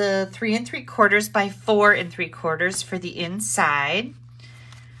is 3 3/4 by 4 3/4 for the inside.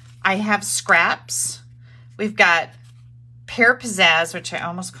 I have scraps. We've got Pear Pizzazz, which I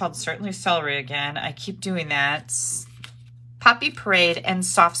almost called Certainly Celery again. I keep doing that. Poppy Parade and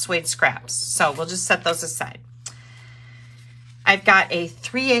soft suede scraps. So we'll just set those aside. I've got a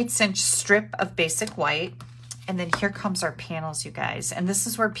 3/8 inch strip of basic white. And then here comes our panels, you guys. And this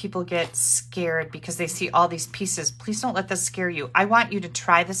is where people get scared because they see all these pieces. Please don't let this scare you. I want you to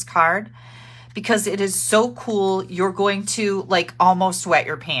try this card because it is so cool. You're going to like almost wet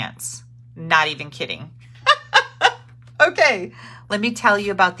your pants. Not even kidding. Okay, let me tell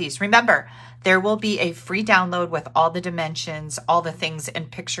you about these. Remember, there will be a free download with all the dimensions, all the things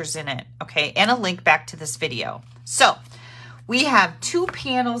and pictures in it, okay? And a link back to this video. So we have 2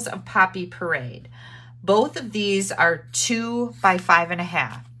 panels of Poppy Parade. Both of these are 2 by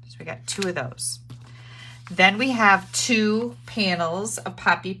 5.5. So we got 2 of those. Then we have 2 panels of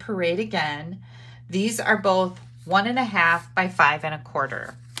Poppy Parade again. These are both 1.5 by 5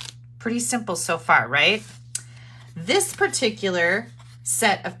 1/4. Pretty simple so far, right? This particular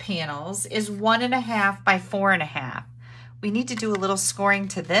set of panels is 1.5 by 4.5. We need to do a little scoring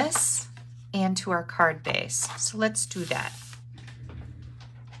to this and to our card base. So let's do that.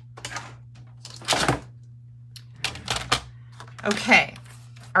 Okay,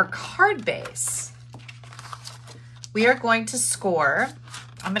 our card base, we are going to score.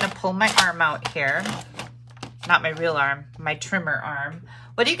 I'm going to pull my arm out here. Not my real arm, my trimmer arm.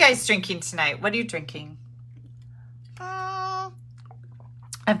 What are you guys drinking tonight? What are you drinking?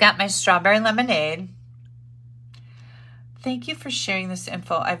 I've got my strawberry lemonade. Thank you for sharing this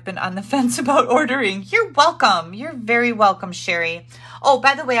info. I've been on the fence about ordering. You're welcome. You're very welcome, Sherry. Oh,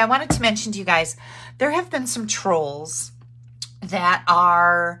 by the way, I wanted to mention to you guys, there have been some trolls that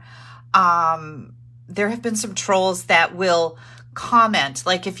are, there have been some trolls that will comment.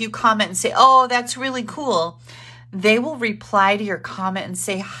 Like if you comment and say, oh, that's really cool, they will reply to your comment and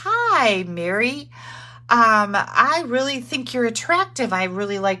say, hi, Mary. I really think you're attractive. I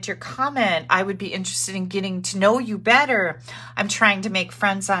really liked your comment. I would be interested in getting to know you better. I'm trying to make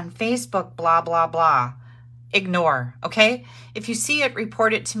friends on Facebook, blah, blah, blah. Ignore, okay? If you see it,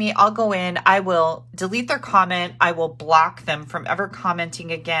 report it to me. I'll go in. I will delete their comment. I will block them from ever commenting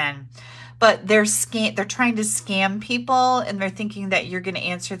again. But they're trying to scam people, and they're thinking that you're going to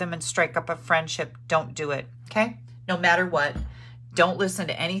answer them and strike up a friendship. Don't do it, okay? No matter what. Don't listen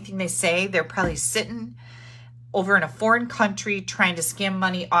to anything they say. They're probably sitting over in a foreign country trying to scam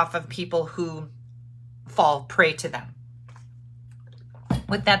money off of people who fall prey to them.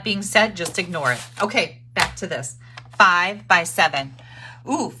 With that being said, just ignore it. Okay, back to this. 5 by 7.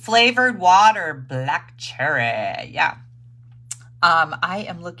 Ooh, flavored water, black cherry. Yeah. I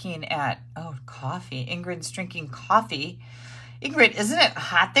am looking at, oh, coffee. Ingrid's drinking coffee. Ingrid, isn't it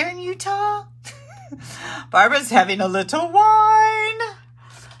hot there in Utah? Barbara's having a little wine.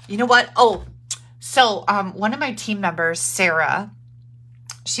 You know what? Oh, so one of my team members, Sarah,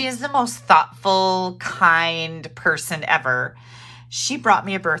 she is the most thoughtful, kind person ever. She brought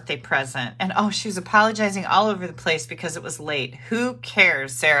me a birthday present. And oh, she was apologizing all over the place because it was late. Who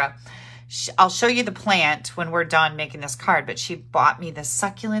cares, Sarah? I'll show you the plant when we're done making this card, but she bought me this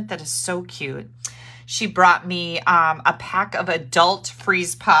succulent that is so cute. She brought me a pack of adult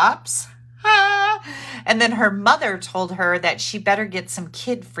freeze pops. And then her mother told her that she better get some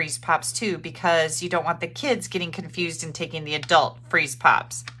kid freeze pops too, because you don't want the kids getting confused and taking the adult freeze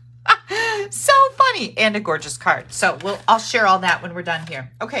pops. So funny, and a gorgeous card. So I'll share all that when we're done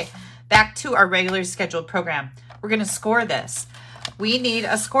here. Okay, back to our regularly scheduled program. We're going to score this. We need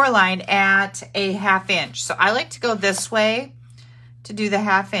a score line at a 1/2 inch. So I like to go this way to do the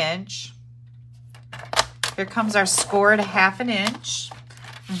 1/2 inch. Here comes our score at a 1/2 inch.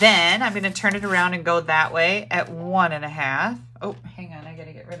 Then I'm going to turn it around and go that way at 1.5. Oh, hang on. I got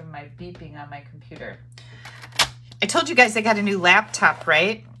to get rid of my beeping on my computer. I told you guys I got a new laptop,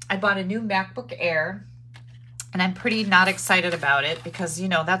 right? I bought a new MacBook Air, and I'm pretty not excited about it because, you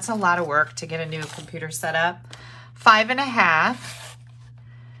know, that's a lot of work to get a new computer set up. 5.5.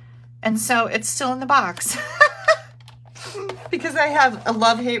 And so it's still in the box because I have a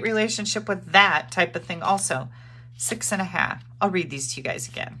love-hate relationship with that type of thing also. 6.5. I'll read these to you guys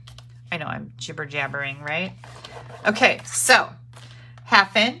again. I know I'm jibber-jabbering, right? Okay, so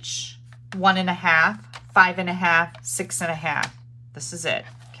 1/2 inch, 1.5, 5.5, 6.5. This is it,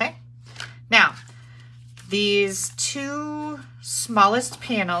 okay? Now, these two smallest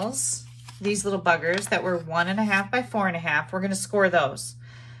panels, these little buggers that were 1.5 by 4.5, we're going to score those.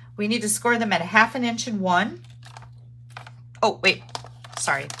 We need to score them at 1/2 inch and 1. Oh, wait,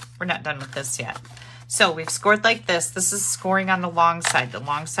 sorry, we're not done with this yet. So we've scored like this. This is scoring on the long side. The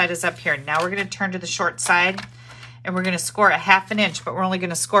long side is up here. Now we're going to turn to the short side, and we're going to score a 1/2 inch, but we're only going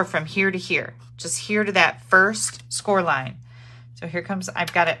to score from here to here, just here to that first score line. So here comes,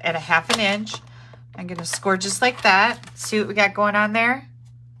 I've got it at a 1/2 inch. I'm going to score just like that. See what we got going on there?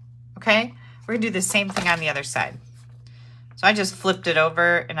 Okay, we're going to do the same thing on the other side. So I just flipped it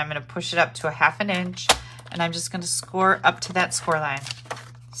over, and I'm going to push it up to a 1/2 inch, and I'm just going to score up to that score line.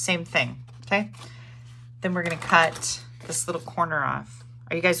 Same thing, okay? Then we're going to cut this little corner off.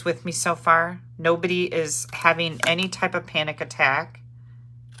 Are you guys with me so far? Nobody is having any type of panic attack.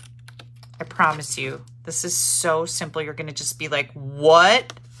 I promise you. This is so simple. You're going to just be like,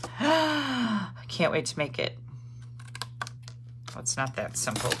 what? I can't wait to make it. Well, it's not that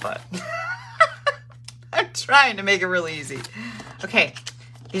simple, but I'm trying to make it really easy. Okay,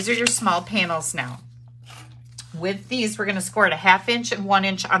 these are your small panels now. With these, we're going to score at a 1/2 inch and 1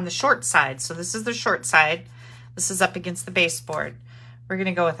 inch on the short side. So this is the short side. This is up against the baseboard. We're going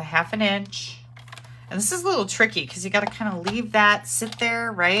to go with a 1/2 inch. And this is a little tricky because you got to kind of leave that sit there,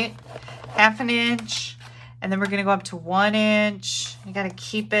 right? 1/2 inch. And then we're going to go up to 1 inch. You got to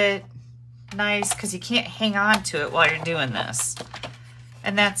keep it nice because you can't hang on to it while you're doing this.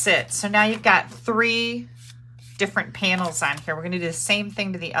 And that's it. So now you've got 3 different panels on here. We're going to do the same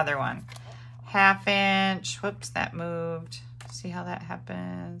thing to the other one. 1/2 inch. Whoops, that moved. See how that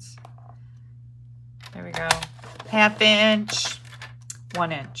happens? There we go. 1/2 inch,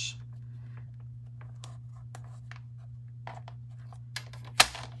 1 inch.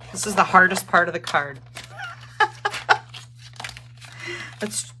 This is the hardest part of the card.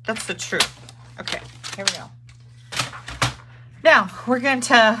 That's the truth. Okay, here we go. Now, we're going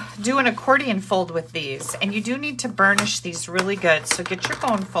to do an accordion fold with these, and you do need to burnish these really good. So get your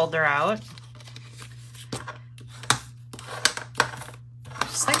bone folder out.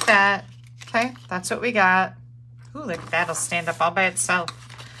 Just like that. Okay, that's what we got. Ooh, look, that'll stand up all by itself.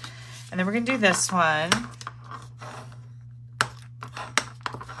 And then we're going to do this one.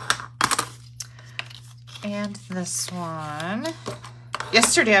 And this one.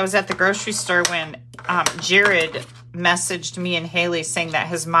 Yesterday, I was at the grocery store when Jared messaged me and Haley saying that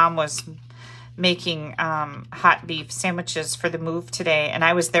his mom was making hot beef sandwiches for the move today, and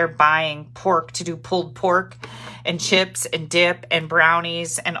I was there buying pork to do pulled pork and chips and dip and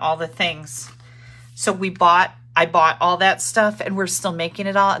brownies and all the things. So I bought all that stuff, and we're still making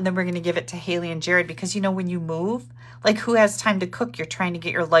it all, and then we're going to give it to Haley and Jared because, you know, when you move, like, who has time to cook? You're trying to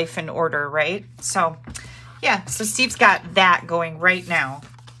get your life in order, right? So yeah, so Steve's got that going right now,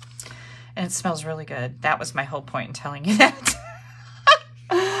 and it smells really good. That was my whole point in telling you that.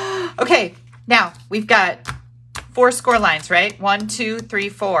 Okay, now we've got 4 score lines, right? 1, 2, 3,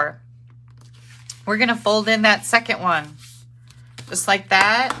 4. We're going to fold in that second one, just like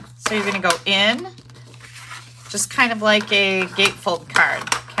that. So you're going to go in, just kind of like a gatefold card,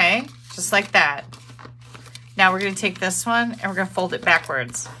 okay? Just like that. Now we're going to take this one, and we're going to fold it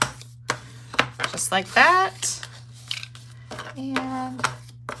backwards. Just like that. And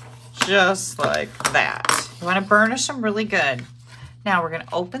just like that. You want to burnish them really good. Now we're going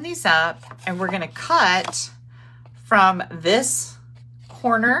to open these up, and we're going to cut from this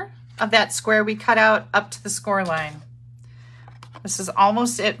corner of that square we cut out up to the score line. This is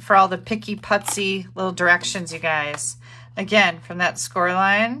almost it for all the picky putsy little directions, you guys. Again, from that score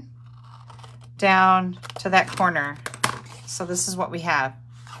line down to that corner. So this is what we have.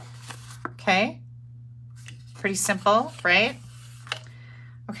 Okay, pretty simple, right?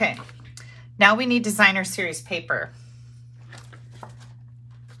 Okay, now we need designer series paper.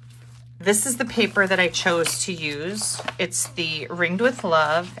 This is the paper that I chose to use. It's the Ringed with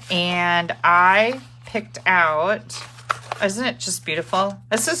Love, and I picked out, isn't it just beautiful?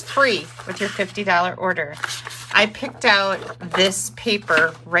 This is free with your $50 order. I picked out this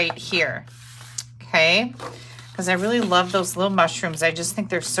paper right here, okay? Because I really love those little mushrooms. I just think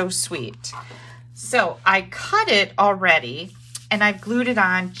they're so sweet. So I cut it already, and I've glued it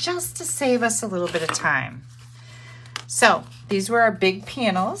on just to save us a little bit of time. So these were our big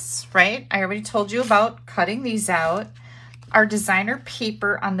panels, right? I already told you about cutting these out. Our designer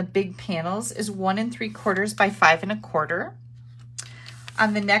paper on the big panels is 1 3/4 by 5 1/4.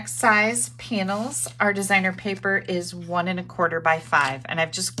 On the next size panels, our designer paper is 1 1/4 by 5, and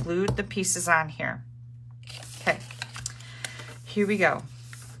I've just glued the pieces on here. Okay, here we go.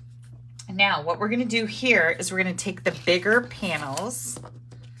 Now what we're gonna do here is we're gonna take the bigger panels.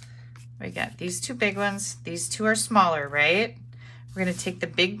 We got these two big ones, these two are smaller, right? We're gonna take the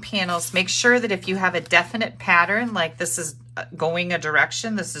big panels, make sure that if you have a definite pattern, like this is going a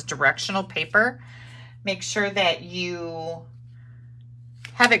direction, this is directional paper, make sure that you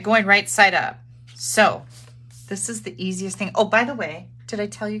have it going right side up. So this is the easiest thing. Oh, by the way, did I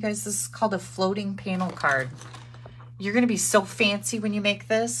tell you guys this is called a floating panel card? You're gonna be so fancy when you make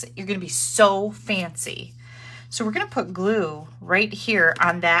this. You're gonna be so fancy. So we're gonna put glue right here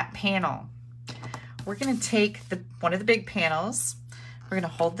on that panel. We're gonna take one of the big panels, we're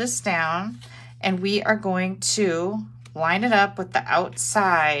gonna hold this down, and we are going to line it up with the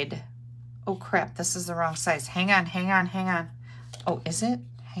outside. Oh crap, this is the wrong size. Hang on, hang on, hang on. Oh, is it?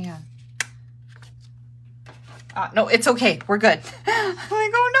 Hang on. No, it's okay, we're good. I'm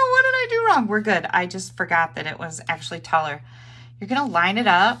like, oh no, what did I do wrong? We're good. I just forgot that it was actually taller. You're gonna line it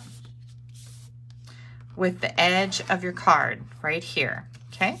up with the edge of your card right here,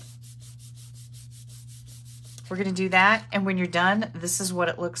 okay? We're gonna do that, and when you're done, this is what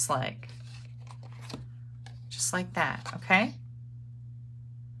it looks like. Just like that, okay?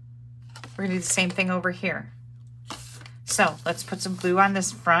 We're gonna do the same thing over here. So let's put some glue on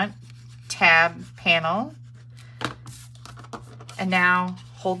this front tab panel. And now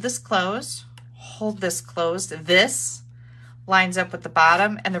hold this closed, hold this closed. This lines up with the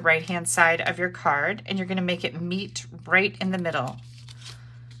bottom and the right-hand side of your card, and you're gonna make it meet right in the middle,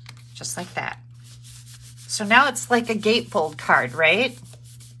 just like that. So now it's like a gatefold card, right?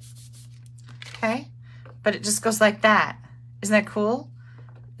 Okay, but it just goes like that. Isn't that cool?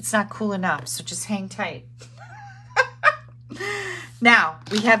 It's not cool enough, so just hang tight. Now,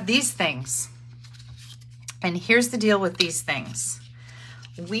 we have these things, and here's the deal with these things.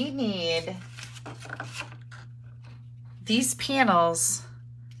 We need these panels.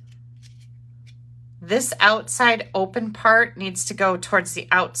 This outside open part needs to go towards the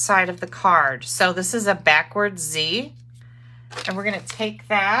outside of the card. So this is a backwards Z, and we're gonna take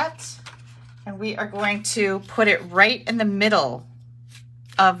that and we are going to put it right in the middle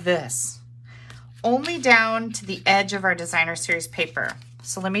of this, only down to the edge of our designer series paper.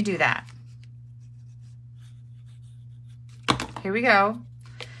 So let me do that. Here we go.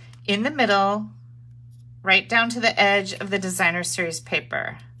 In the middle, right down to the edge of the designer series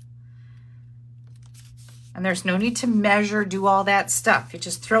paper. And there's no need to measure, do all that stuff. You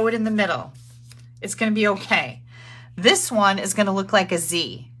just throw it in the middle. It's gonna be okay. This one is gonna look like a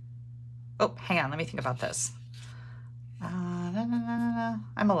Z. Oh, hang on, let me think about this.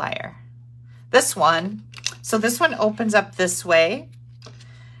 I'm a liar. This one, so this one opens up this way,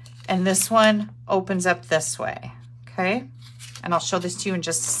 and this one opens up this way, okay? And I'll show this to you in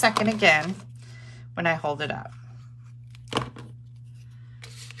just a second again when I hold it up.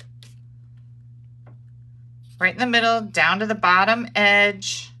 Right in the middle, down to the bottom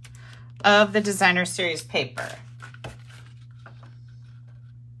edge of the designer series paper.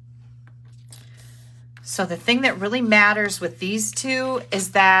 So the thing that really matters with these two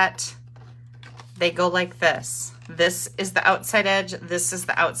is that they go like this. This is the outside edge, this is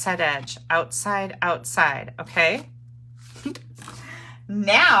the outside edge. Outside, outside, okay?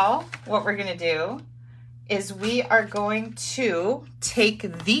 Now, what we're gonna do is we are going to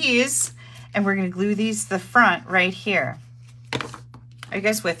take these and we're gonna glue these to the front right here. Are you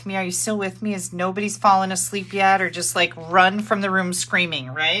guys with me? Are you still with me? Is nobody's fallen asleep yet or just like run from the room screaming,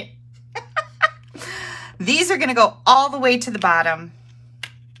 right? These are gonna go all the way to the bottom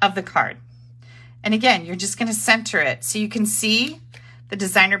of the card. And again, you're just gonna center it. So you can see the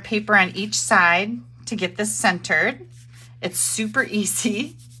designer paper on each side to get this centered. It's super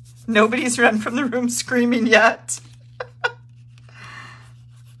easy. Nobody's run from the room screaming yet.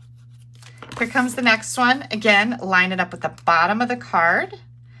 Here comes the next one. Again, line it up with the bottom of the card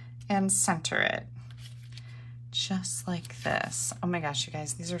and center it. Just like this. Oh my gosh, you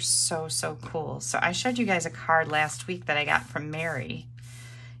guys, these are so, so cool. So I showed you guys a card last week that I got from Mary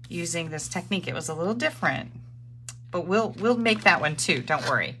using this technique. It was a little different, but we'll make that one too. Don't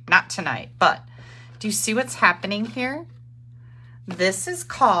worry, not tonight. But do you see what's happening here? This is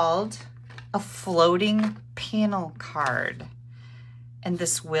called a floating panel card. And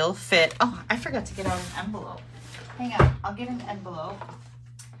this will fit. Oh, I forgot to get out an envelope. Hang on, I'll get an envelope.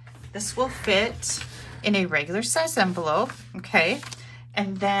 This will fit in a regular size envelope, okay?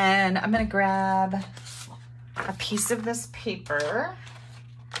 And then I'm gonna grab a piece of this paper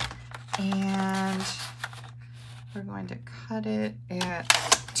and we're going to cut it at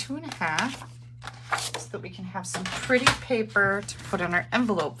 2.5 so that we can have some pretty paper to put on our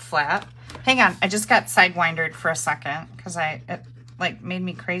envelope flap. Hang on, I just got sidewindered for a second because it like made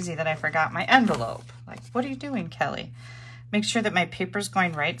me crazy that I forgot my envelope. Like, what are you doing, Kelly? Make sure that my paper's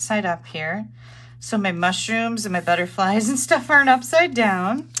going right side up here. So my mushrooms and my butterflies and stuff aren't upside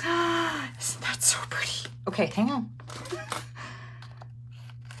down. Isn't that so pretty? Okay, hang on.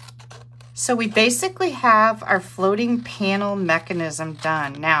 So we basically have our floating panel mechanism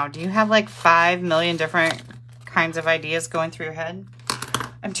done. Now, do you have like 5 million different kinds of ideas going through your head?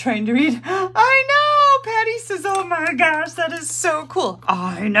 I'm trying to read. I know, Patty says, oh my gosh, that is so cool.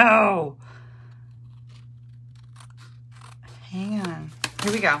 I know. Hang on.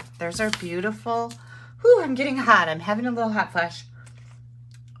 Here we go. There's our beautiful, whew, I'm getting hot. I'm having a little hot flash.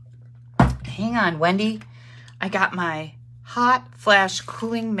 Hang on, Wendy. I got my hot flash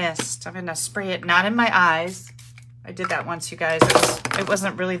cooling mist. I'm gonna spray it, not in my eyes. I did that once, you guys. It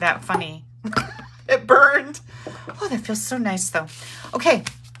wasn't really that funny. It burned. Oh, that feels so nice though. Okay,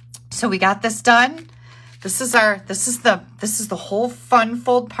 so we got this done. This is the whole fun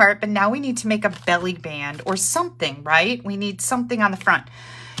fold part, but now we need to make a belly band or something, right? We need something on the front.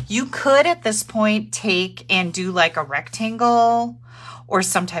 You could at this point take and do like a rectangle or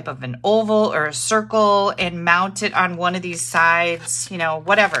some type of an oval or a circle and mount it on one of these sides, you know,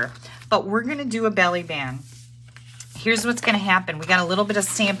 whatever. But we're gonna do a belly band. Here's what's gonna happen. We got a little bit of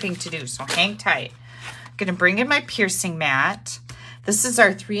stamping to do, so hang tight. I'm gonna bring in my piercing mat. This is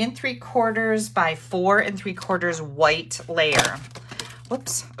our 3 3/4 by 4 3/4 white layer.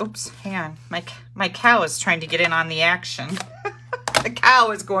 Whoops, oops, hang on. My cow is trying to get in on the action. The cow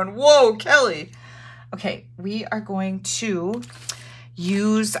is going, whoa, Kelly. Okay, we are going to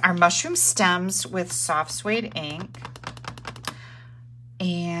use our mushroom stems with soft suede ink.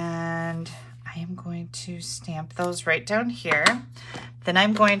 And I am going to stamp those right down here. Then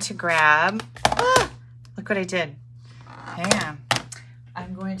I'm going to grab, look what I did. Hang on.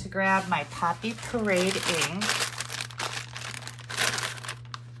 I'm going to grab my Poppy Parade ink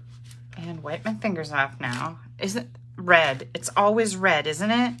and wipe my fingers off now. Isn't red? It's always red, isn't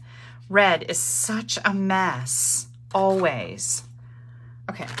it? Red is such a mess, always.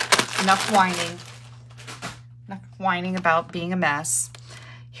 Okay, enough whining. Enough whining about being a mess.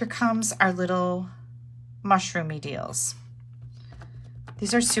 Here comes our little mushroomy deals.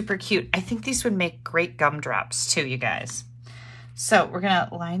 These are super cute. I think these would make great gumdrops too, you guys. So we're gonna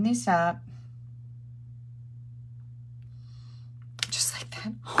line these up. Just like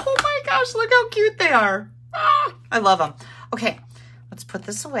that. Oh my gosh, look how cute they are. Ah, I love them. Okay, let's put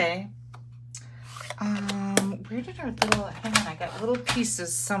this away. Where did our little, hang on, I got little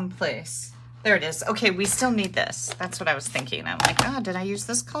pieces someplace. There it is. Okay, we still need this. That's what I was thinking. I'm like, oh, did I use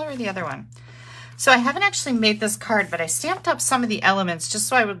this color or the other one? So I haven't actually made this card, but I stamped up some of the elements just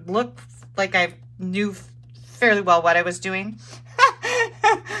so I would look like I knew fairly well what I was doing.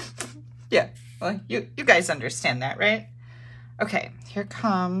 Yeah, well, you guys understand that, right? Okay, here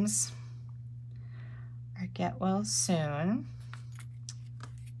comes our Get Well Soon.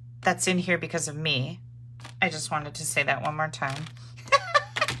 That's in here because of me. I just wanted to say that one more time.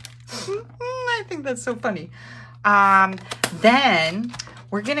 I think that's so funny. Then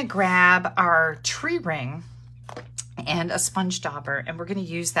we're gonna grab our tree ring and a sponge dauber, and we're gonna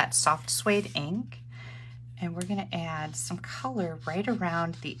use that soft suede ink, and we're gonna add some color right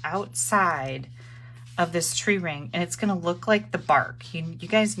around the outside of this tree ring, and it's gonna look like the bark. You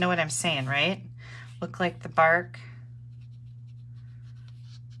guys know what I'm saying, right? Look like the bark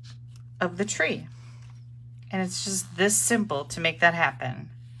of the tree. And it's just this simple to make that happen.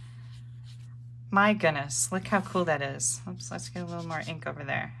 My goodness, look how cool that is. Oops, let's get a little more ink over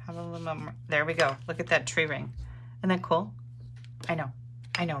there. Have a little more. There we go. Look at that tree ring. Isn't that cool? I know,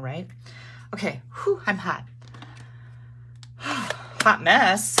 right? Okay, whew, I'm hot. Hot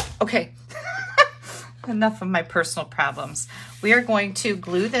mess. Okay, enough of my personal problems. We are going to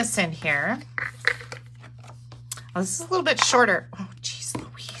glue this in here. Oh, this is a little bit shorter. Oh, geez,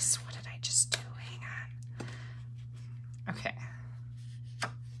 Louise, what did I just do? Hang on. Okay.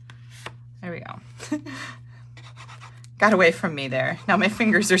 There we go. Got away from me there. Now my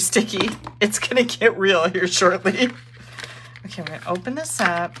fingers are sticky. It's gonna get real here shortly. Okay, we're gonna open this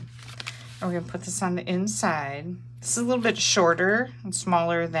up and we're gonna put this on the inside. This is a little bit shorter and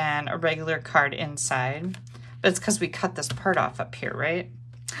smaller than a regular card inside, but it's because we cut this part off up here, right?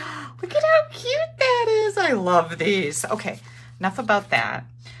 Look at how cute that is. I love these. Okay, enough about that.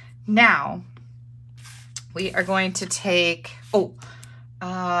 Now, we are going to take,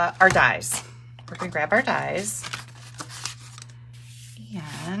 our dies. We're gonna grab our dies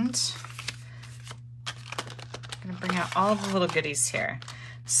and I'm gonna bring out all of the little goodies here.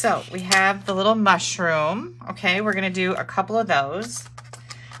 So we have the little mushroom. Okay, we're gonna do a couple of those.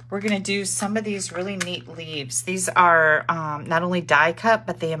 We're gonna do some of these really neat leaves. These are not only die cut,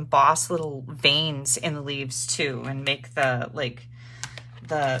 but they emboss little veins in the leaves too and make the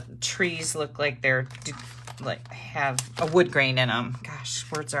trees look like they're have a wood grain in them. Gosh,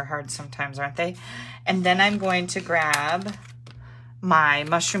 words are hard sometimes, aren't they? And then I'm going to grab my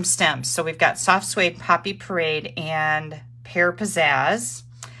mushroom stems. So we've got Soft Suede, Poppy Parade, and Pear Pizzazz.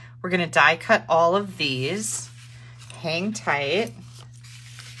 We're gonna die cut all of these. Hang tight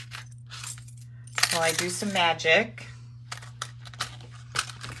while I do some magic.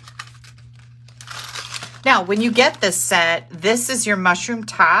 Now, when you get this set, this is your mushroom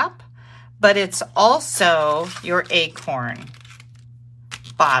top, but it's also your acorn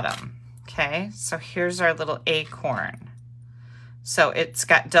bottom, okay? So here's our little acorn. So it's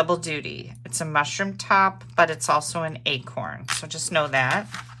got double duty. It's a mushroom top, but it's also an acorn. So just know that.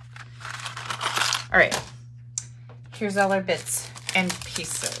 All right, here's all our bits and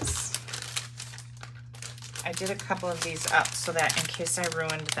pieces. I did a couple of these up so that in case I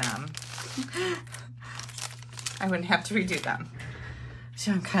ruined them, I wouldn't have to redo them.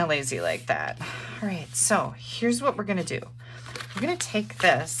 So I'm kind of lazy like that. All right, so here's what we're gonna do. We're gonna take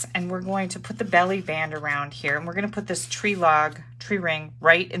this and we're going to put the belly band around here and we're gonna put this tree ring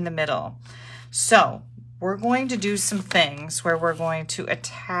right in the middle. So we're going to do some things where we're going to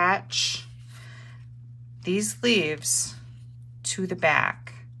attach these leaves to the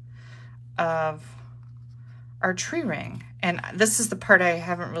back of our tree ring. And this is the part I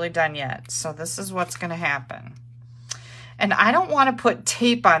haven't really done yet. So this is what's gonna happen. And I don't want to put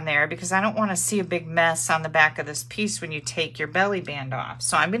tape on there because I don't want to see a big mess on the back of this piece when you take your belly band off.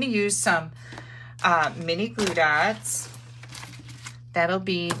 So I'm going to use some mini glue dots. That'll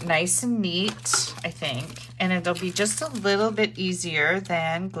be nice and neat, I think. And it'll be just a little bit easier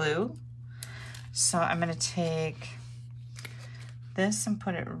than glue. So I'm going to take this and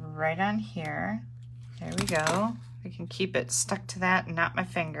put it right on here. There we go. I can keep it stuck to that and not my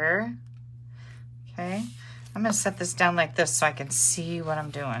finger. Okay. I'm going to set this down like this so I can see what I'm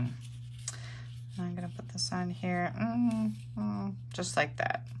doing. I'm going to put this on here, just like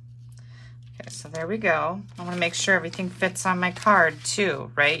that. Okay, so there we go. I want to make sure everything fits on my card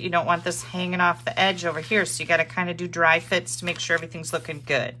too, right? You don't want this hanging off the edge over here, so you got to kind of do dry fits to make sure everything's looking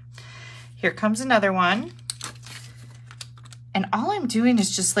good. Here comes another one. And all I'm doing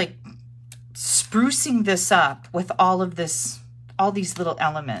is just like sprucing this up with all these little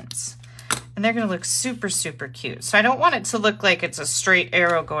elements. And they're going to look super, super cute. So I don't want it to look like it's a straight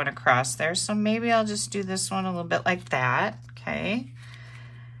arrow going across there. So maybe I'll just do this one a little bit like that. Okay.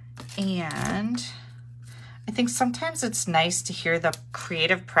 And I think sometimes it's nice to hear the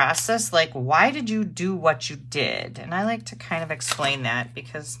creative process. Like, why did you do what you did? And I like to kind of explain that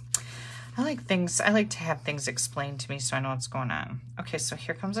because I like to have things explained to me so I know what's going on. Okay. So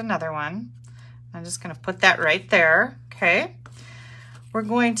here comes another one. I'm just going to put that right there. Okay. We're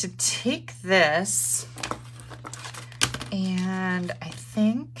going to take this and I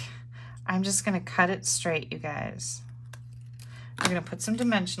think I'm just going to cut it straight, you guys. We're going to put some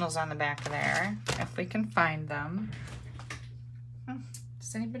dimensionals on the back of there if we can find them.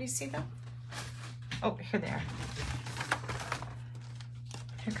 Does anybody see them? Oh, here they are.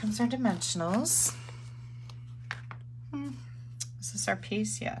 Here comes our dimensionals. Is this our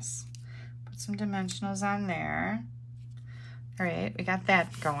piece? Yes. Put some dimensionals on there. All right, we got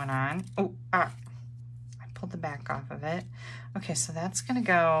that going on. Oh, I pulled the back off of it. Okay, so that's gonna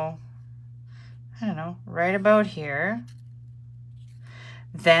go, I don't know, right about here.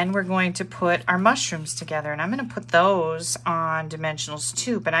 Then we're going to put our mushrooms together, and I'm going to put those on dimensionals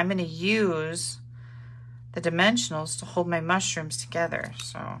too, but I'm going to use the dimensionals to hold my mushrooms together.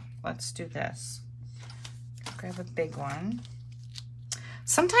 So let's do this. Grab a big one.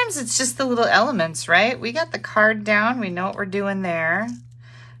 Sometimes it's just the little elements, right? We got the card down. We know what we're doing there.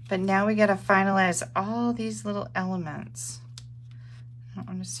 But now we got to finalize all these little elements. I don't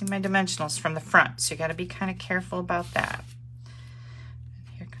want to see my dimensionals from the front, so you got to be kind of careful about that.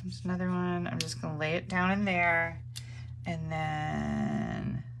 And here comes another one. I'm just going to lay it down in there and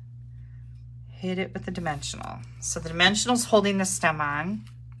then hit it with the dimensional. So the dimensional's holding the stem on.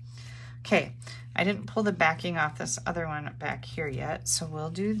 Okay, I didn't pull the backing off this other one back here yet, so we'll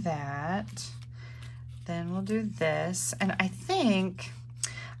do that. Then we'll do this, and I think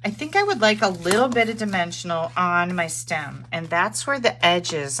I would like a little bit of dimensional on my stem, and that's where the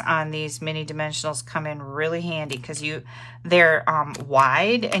edges on these mini dimensionals come in really handy, because they're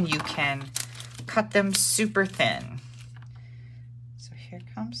wide and you can cut them super thin. So here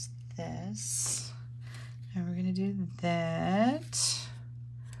comes this, and we're gonna do that.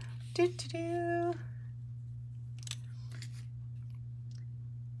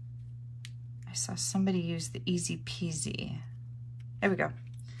 I saw somebody use the easy peasy. There we go.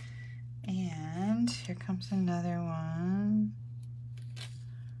 And here comes another one.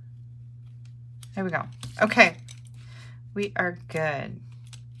 There we go. Okay, we are good.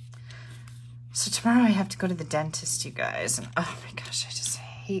 So tomorrow I have to go to the dentist, you guys. And oh my gosh, I just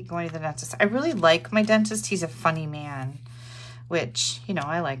hate going to the dentist. I really like my dentist. He's a funny man, which, you know,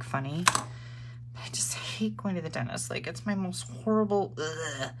 I like funny. I just hate going to the dentist. Like, it's my most horrible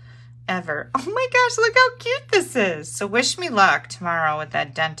ever. Oh my gosh, look how cute this is. So wish me luck tomorrow with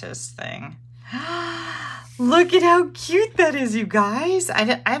that dentist thing. Look at how cute that is, you guys.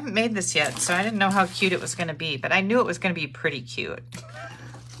 I haven't made this yet, so I didn't know how cute it was going to be, but I knew it was going to be pretty cute.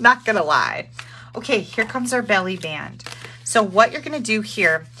 Not going to lie. Okay, here comes our belly band. So what you're going to do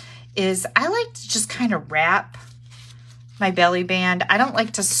here is I like to just kind of wrap my belly band. I don't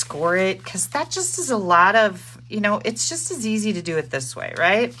like to score it because that just is a lot of, you know, it's just as easy to do it this way,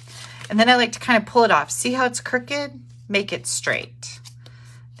 right? And then I like to kind of pull it off. See how it's crooked? Make it straight.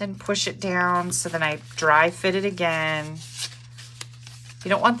 Then push it down, so then I dry fit it again. You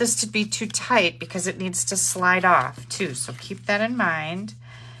don't want this to be too tight because it needs to slide off too, so keep that in mind.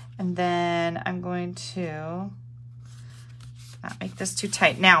 And then I'm going to not make this too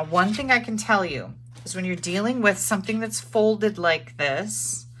tight. Now, one thing I can tell you is when you're dealing with something that's folded like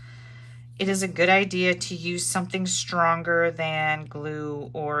this, it is a good idea to use something stronger than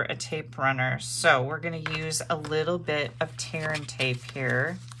glue or a tape runner. So we're going to use a little bit of tear and tape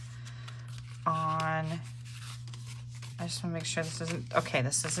here on, I just want to make sure this isn't, okay,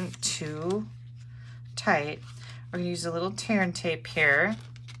 this isn't too tight. We're going to use a little tear and tape here.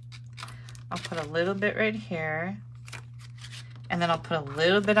 I'll put a little bit right here, and then I'll put a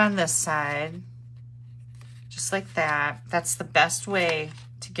little bit on this side, just like that. That's the best way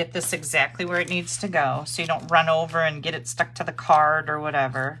to get this exactly where it needs to go, so you don't run over and get it stuck to the card or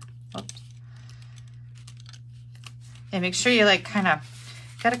whatever. Oops. And make sure you like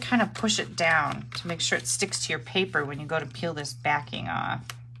gotta kind of push it down to make sure it sticks to your paper when you go to peel this backing off.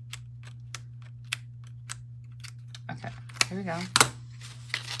 Okay, here we go.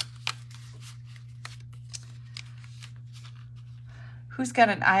 Who's got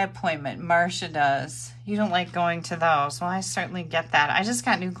an eye appointment? Marcia does. You don't like going to those. Well, I certainly get that. I just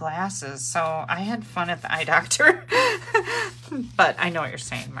got new glasses, so I had fun at the eye doctor. But I know what you're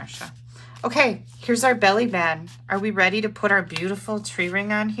saying, Marcia. Okay, here's our belly band. Are we ready to put our beautiful tree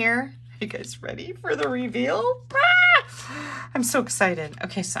ring on here? Are you guys ready for the reveal? Ah! I'm so excited.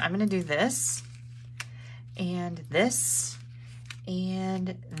 Okay, so I'm gonna do this, and this,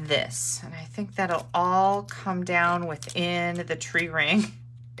 and this. And I think that'll all come down within the tree ring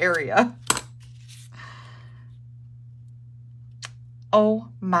area. Oh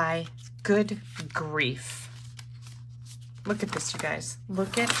my good grief. Look at this, you guys.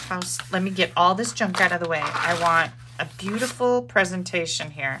 Look at how, let me get all this junk out of the way. I want a beautiful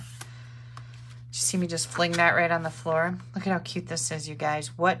presentation here. Did you see me just fling that right on the floor? Look at how cute this is, you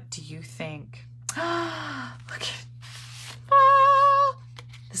guys. What do you think? Look at, oh,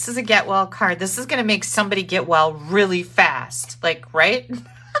 this is a get well card. This is gonna make somebody get well really fast. Like, right?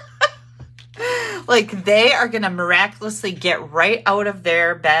 Like they are gonna miraculously get right out of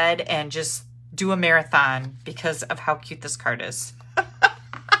their bed and just do a marathon because of how cute this card is.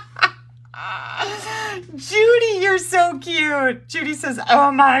 Judy, you're so cute. Judy says,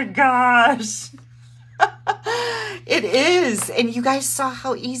 oh my gosh. It is. And you guys saw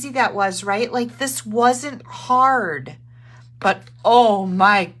how easy that was, right? Like this wasn't hard. But oh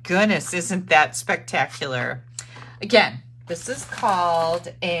my goodness, isn't that spectacular? Again, this is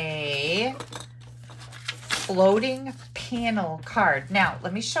called a floating panel card. Now,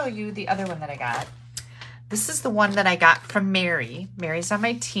 let me show you the other one that I got. This is the one that I got from Mary. Mary's on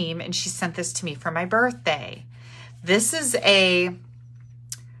my team, and she sent this to me for my birthday. This is a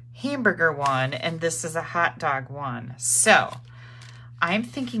hamburger one, and this is a hot dog one. So I'm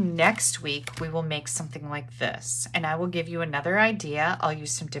thinking next week we will make something like this, and I will give you another idea. I'll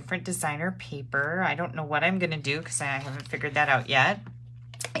use some different designer paper. I don't know what I'm going to do because I haven't figured that out yet.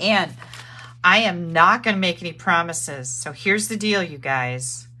 And I am not going to make any promises. So here's the deal, you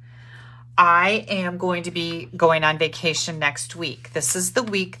guys. I am going to be going on vacation next week. This is the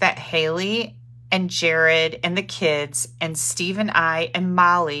week that Haley and Jared and the kids and Steve and I and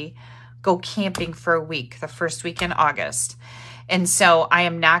Molly go camping for a week, the first week in August. And so I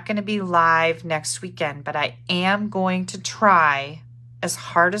am not going to be live next weekend, but I am going to try as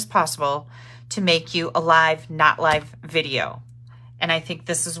hard as possible to make you a live, not live video. And I think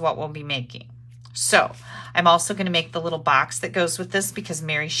this is what we'll be making. So I'm also going to make the little box that goes with this because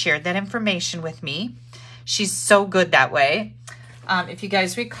Mary shared that information with me. She's so good that way. If you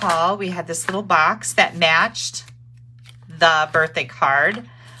guys recall, we had this little box that matched the birthday card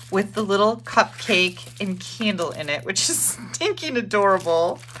with the little cupcake and candle in it, which is stinking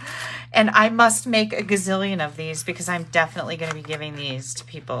adorable. And I must make a gazillion of these because I'm definitely going to be giving these to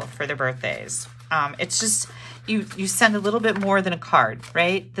people for their birthdays. It's just, you send a little bit more than a card,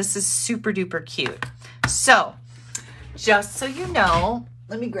 right? This is super duper cute. So just so you know,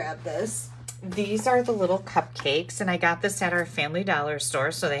 let me grab this. These are the little cupcakes, and I got this at our Family Dollar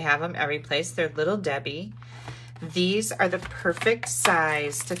store, so they have them every place. They're Little Debbie. These are the perfect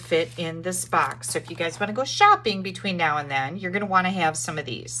size to fit in this box. So if you guys want to go shopping between now and then, you're going to want to have some of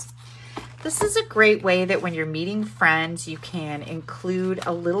these. This is a great way that when you're meeting friends, you can include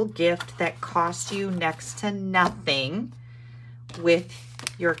a little gift that costs you next to nothing with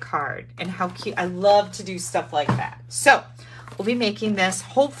your card. And how cute. I love to do stuff like that. So we'll be making this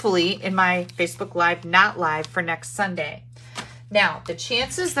hopefully in my Facebook Live, not live, for next Sunday. Now, the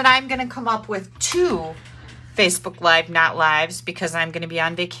chances that I'm going to come up with 2 Facebook Live, not lives, because I'm going to be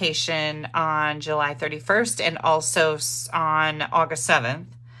on vacation on July 31st and also on August 7th.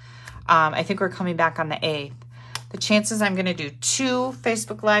 I think we're coming back on the 8th. The chances I'm going to do 2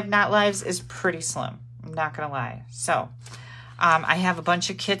 Facebook Live, not lives is pretty slim. I'm not going to lie. So I have a bunch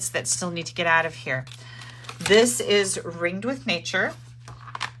of kits that still need to get out of here. This is Ringed with Nature.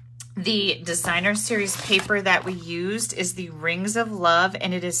 The designer series paper that we used is the Rings of Love,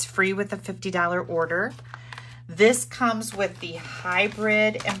 and it is free with a $50 order. This comes with the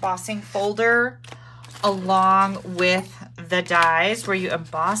hybrid embossing folder along with the dies where you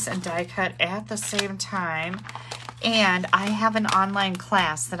emboss and die cut at the same time. And I have an online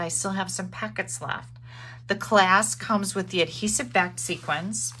class that I still have some packets left. The class comes with the adhesive backed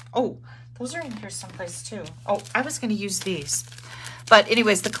sequins. Oh, those are in here someplace too. Oh, I was going to use these. But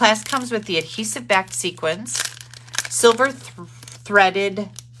anyways, the class comes with the adhesive backed sequins, silver threaded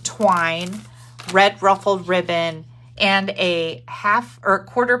twine, red ruffled ribbon, and a half or a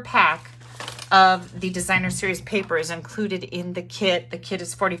quarter pack of the designer series paper is included in the kit. The kit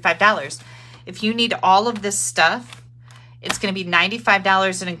is $45. If you need all of this stuff, it's going to be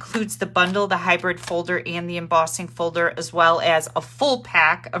 $95. It includes the bundle, the hybrid folder, and the embossing folder, as well as a full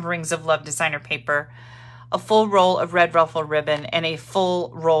pack of Rings of Love designer paper, a full roll of red ruffle ribbon, and a full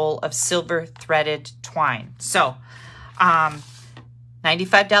roll of silver threaded twine. So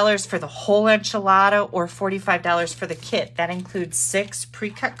 $95 for the whole enchilada or $45 for the kit. That includes 6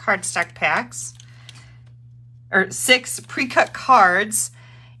 pre-cut cardstock packs, or 6 pre-cut cards,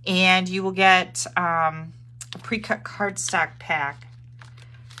 and you will get a pre-cut cardstock pack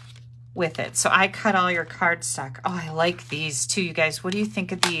with it. So I cut all your cardstock. Oh, I like these too, you guys. What do you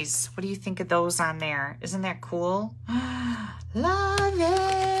think of these? What do you think of those on there? Isn't that cool? Love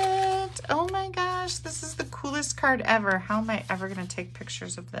it. Oh my gosh, this is the coolest card ever. How am I ever going to take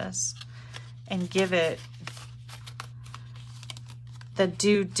pictures of this and give it the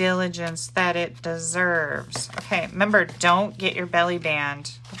due diligence that it deserves? Okay, remember, don't get your belly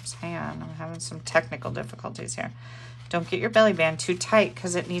band. Oops, hang on. I'm having some technical difficulties here. Don't get your belly band too tight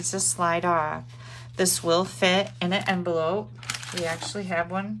because it needs to slide off. This will fit in an envelope. We actually have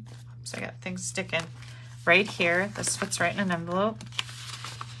one. So I got things sticking right here. This fits right in an envelope.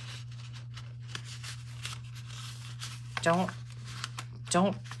 Don't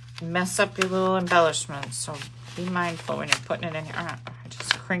mess up your little embellishments. So be mindful when you're putting it in here. I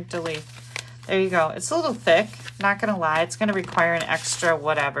just crinked a leaf. There you go. It's a little thick. Not going to lie. It's going to require an extra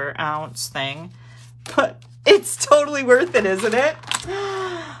whatever ounce thing. But it It's totally worth it, isn't it?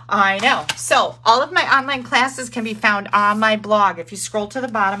 I know. So all of my online classes can be found on my blog. If you scroll to the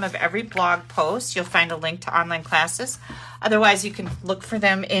bottom of every blog post, you'll find a link to online classes. Otherwise, you can look for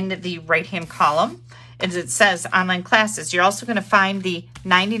them in the right-hand column. As it says online classes. You're also going to find the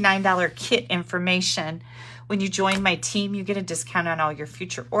 $99 kit information. When you join my team, you get a discount on all your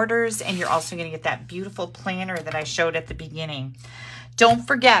future orders, and you're also going to get that beautiful planner that I showed at the beginning. Don't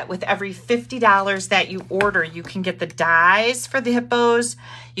forget, with every $50 that you order, you can get the dies for the hippos,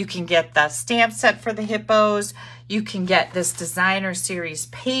 you can get the stamp set for the hippos, you can get this designer series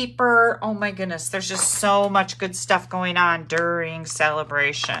paper. Oh my goodness, there's just so much good stuff going on during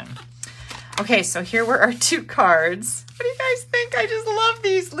celebration. Okay, so here were our 2 cards. What do you guys think? I just love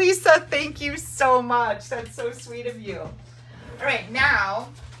these. Lisa, thank you so much. That's so sweet of you. All right, now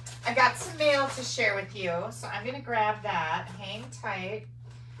I got some mail to share with you. So I'm going to grab that. Hang tight.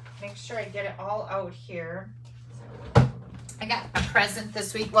 Make sure I get it all out here. I got a present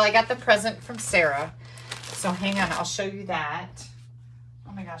this week. Well, I got the present from Sarah. So hang on, I'll show you that.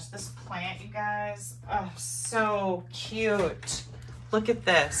 Oh my gosh, this plant, you guys. Oh, so cute. Look at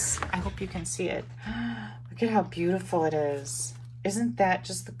this. I hope you can see it. Look at how beautiful it is. Isn't that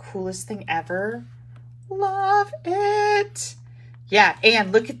just the coolest thing ever? Love it. Yeah,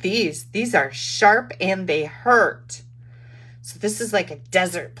 and look at these. These are sharp and they hurt. So this is like a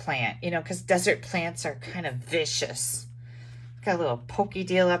desert plant, you know, because desert plants are kind of vicious. Got a little pokey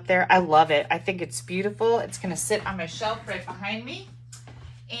deal up there. I love it. I think it's beautiful. It's going to sit on my shelf right behind me.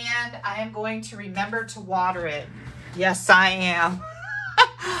 And I am going to remember to water it. Yes, I am.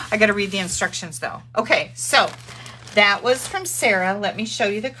 I got to read the instructions though. Okay, so that was from Sarah. Let me show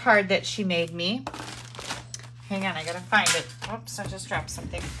you the card that she made me. Hang on, I got to find it. Oops, I just dropped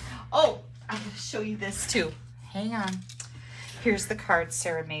something. Oh, I'm going to show you this too. Hang on. Here's the card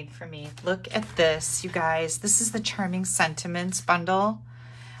Sarah made for me. Look at this, you guys. This is the Charming Sentiments bundle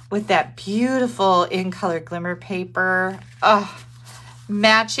with that beautiful in-color glimmer paper. Oh,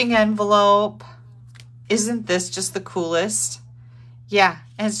 matching envelope. Isn't this just the coolest? Yeah,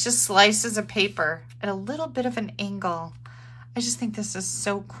 and it's just slices of paper at a little bit of an angle. I just think this is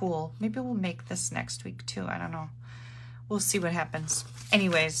so cool. Maybe we'll make this next week too. I don't know. We'll see what happens.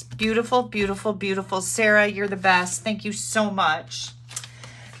 Anyways, beautiful, beautiful, beautiful. Sarah, you're the best. Thank you so much.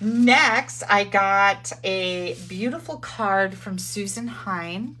 Next, I got a beautiful card from Susan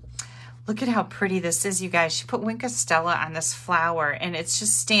Hine. Look at how pretty this is, you guys. She put Wink of Stella on this flower, and it's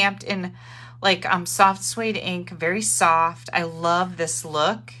just stamped in like soft suede ink, very soft. I love this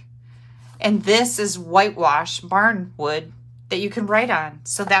look. And this is whitewash barn wood that you can write on.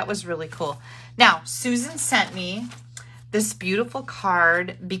 So that was really cool. Now, Susan sent me this beautiful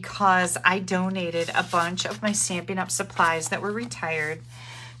card because I donated a bunch of my Stampin' Up! Supplies that were retired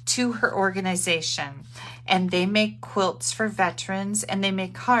to her organization. And they make quilts for veterans, and they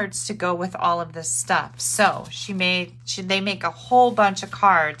make cards to go with all of this stuff. So they make a whole bunch of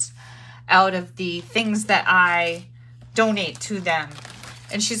cards out of the things that I donate to them.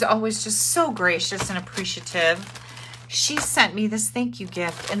 And she's always just so gracious and appreciative. She sent me this thank you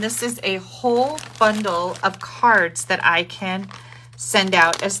gift, and this is a whole bundle of cards that I can send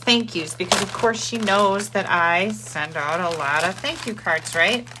out as thank yous, because of course she knows that I send out a lot of thank you cards,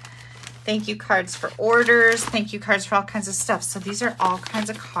 right? Thank you cards for orders, thank you cards for all kinds of stuff. So these are all kinds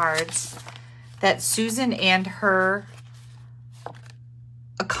of cards that Susan and her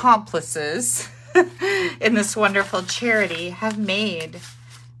accomplices in this wonderful charity have made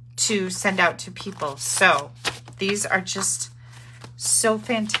to send out to people. So these are just so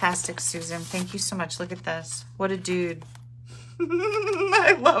fantastic, Susan. Thank you so much. Look at this. What a dude.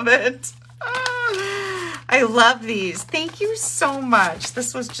 I love it. I love these. Thank you so much.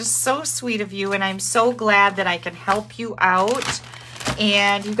 This was just so sweet of you, and I'm so glad that I can help you out.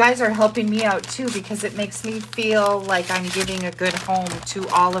 And you guys are helping me out too, because it makes me feel like I'm giving a good home to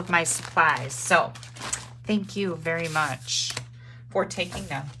all of my supplies. So thank you very much for taking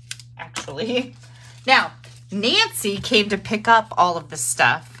them, actually. Now, Nancy came to pick up all of the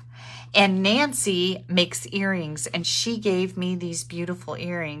stuff, and Nancy makes earrings, and she gave me these beautiful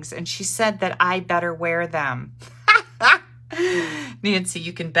earrings, and she said that I better wear them. Nancy,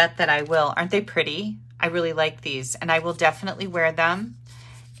 you can bet that I will. Aren't they pretty? I really like these, and I will definitely wear them.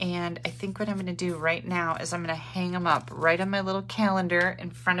 And I think what I'm going to do right now is I'm going to hang them up right on my little calendar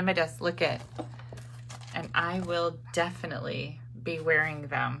in front of my desk. Look at, and I will definitely be wearing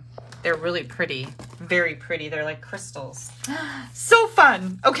them. They're really pretty, very pretty. They're like crystals. So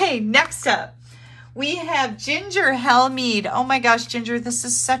fun. Okay, next up, we have Ginger Hellmead. Oh my gosh, Ginger, this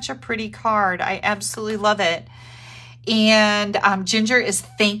is such a pretty card. I absolutely love it. And Ginger is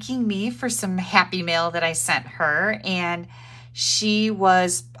thanking me for some happy mail that I sent her. And she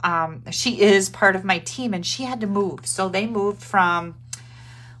is part of my team, and she had to move. So they moved from,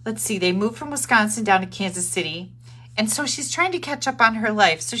 let's see, they moved from Wisconsin down to Kansas City. And so she's trying to catch up on her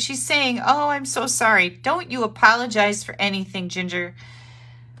life. So she's saying, oh, I'm so sorry. Don't you apologize for anything, Ginger.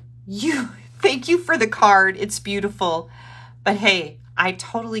 Thank you for the card. It's beautiful. But hey, I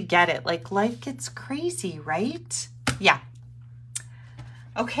totally get it. Like, life gets crazy, right? Yeah.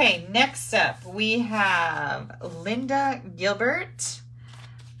 Okay, next up, we have Linda Gilbert.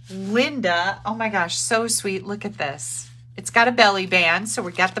 Linda, oh my gosh, so sweet. Look at this. It's got a belly band, so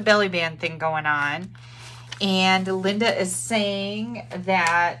we got the belly band thing going on. And Linda is saying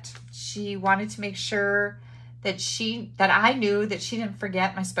that she wanted to make sure that I knew that she didn't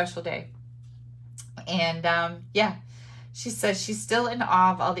forget my special day. And yeah, she says she's still in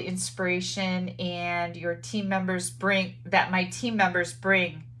awe of all the inspiration and my team members bring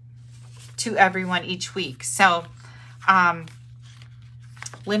to everyone each week. So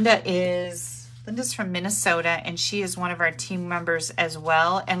Linda's from Minnesota, and she is one of our team members as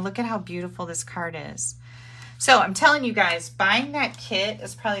well. And look at how beautiful this card is. So I'm telling you guys, buying that kit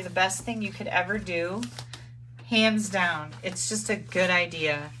is probably the best thing you could ever do. Hands down. It's just a good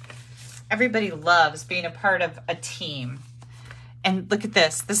idea. Everybody loves being a part of a team. And look at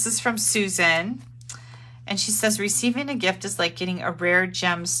this. This is from Susan. And she says, receiving a gift is like getting a rare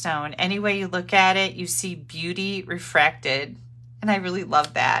gemstone. Any way you look at it, you see beauty refracted. And I really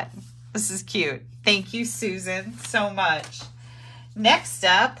love that. This is cute. Thank you, Susan, so much. Next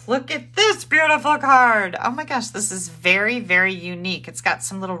up, look at this beautiful card. Oh my gosh, this is very, very unique. It's got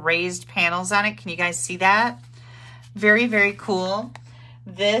some little raised panels on it. Can you guys see that? Very, very cool.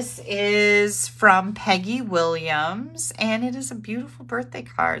 This is from Peggy Williams, and it is a beautiful birthday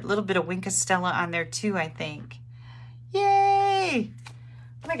card. A little bit of Wink of Stella on there too, I think. Yay!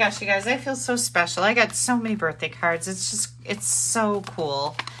 Oh my gosh, you guys, I feel so special. I got so many birthday cards. It's so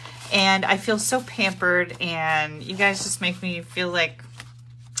cool. And I feel so pampered, and you guys just make me feel like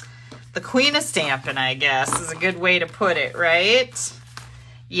the queen of stamping, I guess, is a good way to put it, right?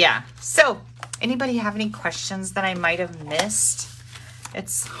 Yeah. So, anybody have any questions that I might have missed?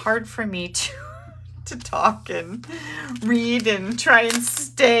 It's hard for me to talk and read and try and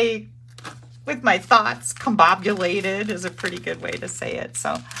stay with my thoughts. Combobulated is a pretty good way to say it.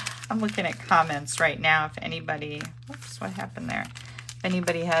 So, I'm looking at comments right now. If anybody, oops, what happened there? If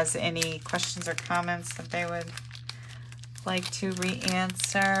anybody has any questions or comments that they would like to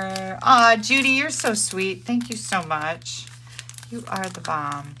re-answer. Aw, Judy, you're so sweet. Thank you so much. You are the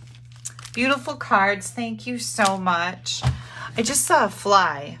bomb. Beautiful cards. Thank you so much. I just saw a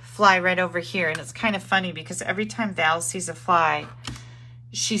fly right over here, and it's kind of funny because every time Val sees a fly,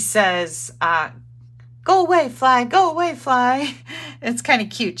 she says, go away, fly, go away, fly. It's kind of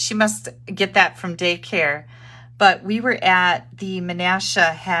cute. She must get that from daycare. But we were at the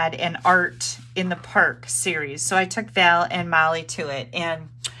Menasha had an art in the park series. So I took Val and Molly to it. And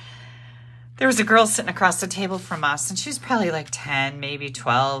there was a girl sitting across the table from us. And she was probably like 10, maybe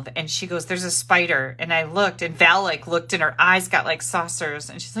 12. And she goes, there's a spider. And I looked. And Val like looked and her eyes got like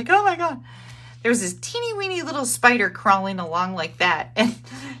saucers. And she's like, oh my God. There was this teeny weeny little spider crawling along like that. And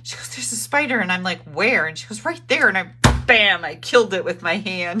she goes, there's a spider. And I'm like, where? And she goes, right there. And bam, I killed it with my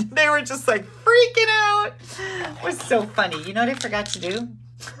hand. They were just like freaking out. It was so funny. You know what I forgot to do?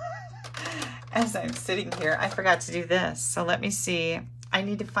 As I'm sitting here, I forgot to do this. So let me see. I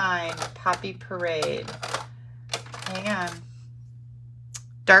need to find Poppy Parade. Hang on.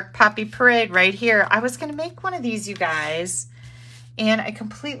 Dark Poppy Parade right here. I was going to make one of these, you guys, and I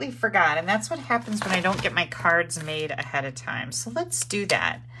completely forgot. And that's what happens when I don't get my cards made ahead of time. So let's do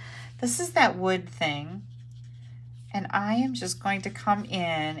that. This is that wood thing. And I am just going to come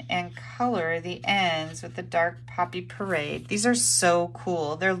in and color the ends with the Dark Poppy Parade. These are so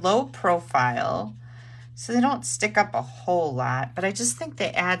cool. They're low profile, so they don't stick up a whole lot, but I just think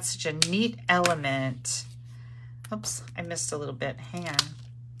they add such a neat element. Oops, I missed a little bit. Hang on.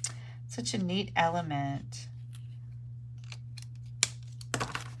 Such a neat element.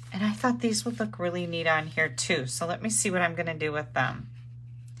 And I thought these would look really neat on here too. So let me see what I'm going to do with them.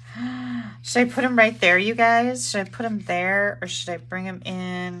 Should I put them right there, you guys? Should I put them there, or should I bring them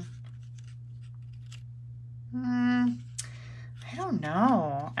in? I don't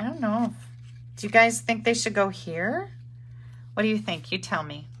know. I don't know. Do you guys think they should go here? What do you think? You tell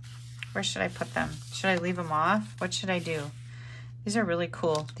me. Where should I put them? Should I leave them off? What should I do? These are really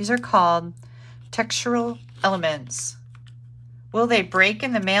cool. These are called textural elements. Will they break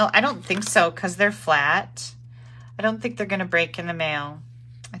in the mail? I don't think so, because they're flat. I don't think they're going to break in the mail.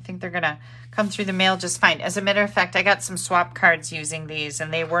 I think they're going to come through the mail just fine. As a matter of fact, I got some swap cards using these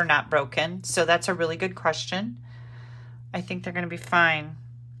and they were not broken. So that's a really good question. I think they're going to be fine.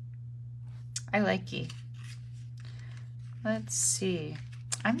 I like ye. Let's see.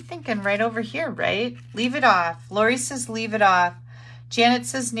 I'm thinking right over here, right? Leave it off. Lori says leave it off. Janet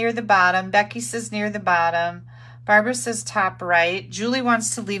says near the bottom. Becky says near the bottom. Barbara says top right. Julie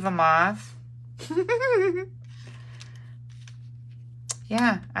wants to leave them off.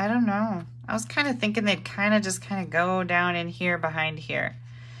 Yeah, I don't know. I was kind of thinking they'd just go down in here behind here.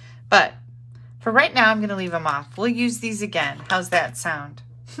 But for right now, I'm going to leave them off. We'll use these again. How's that sound?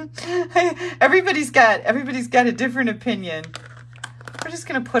 Everybody's got a different opinion. We're just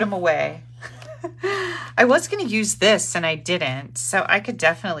going to put them away. I was going to use this and I didn't, so I could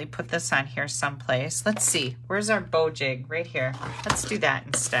definitely put this on here someplace. Let's see. Where's our bow jig? Right here. Let's do that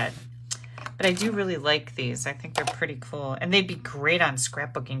instead. But I do really like these. I think they're pretty cool. And they'd be great on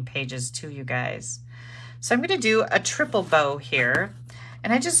scrapbooking pages too, you guys. So I'm going to do a triple bow here.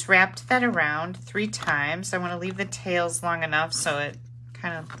 And I just wrapped that around 3 times. I want to leave the tails long enough so it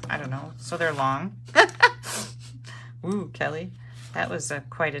kind of, I don't know, so they're long. Ooh, Kelly. That was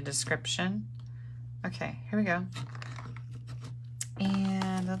quite a description. Okay, here we go.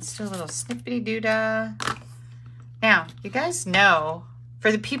 And let's do a little snippity-doo-dah. Now, you guys know,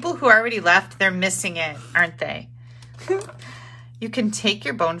 for the people who already left, they're missing it, aren't they? You can take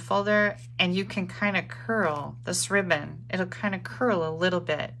your bone folder and you can kind of curl this ribbon. It'll kind of curl a little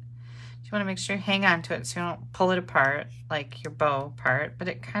bit. You want to make sure you hang on to it so you don't pull it apart like your bow part, but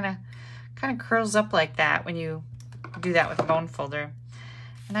it kind of curls up like that when you do that with a bone folder.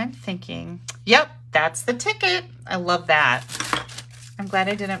 And I'm thinking, yep, that's the ticket. I love that. I'm glad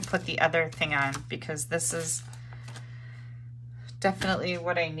I didn't put the other thing on because this is definitely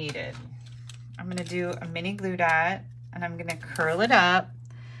what I needed. I'm going to do a mini glue dot and I'm going to curl it up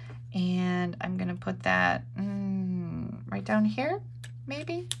and I'm going to put that right down here,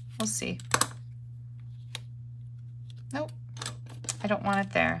 maybe. We'll see. Nope, I don't want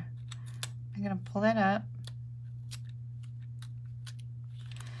it there. I'm going to pull that up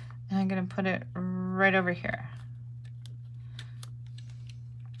and I'm going to put it right over here.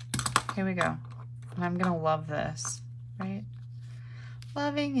 Here we go. And I'm going to love this, right?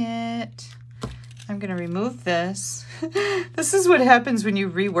 Loving it. I'm going to remove this. This is what happens when you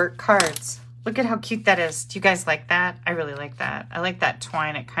rework cards. Look at how cute that is. Do you guys like that? I really like that. I like that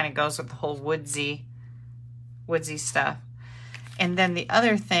twine. It kind of goes with the whole woodsy stuff. And then the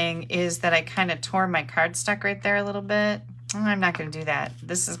other thing is that I kind of tore my cardstock right there a little bit. I'm not going to do that.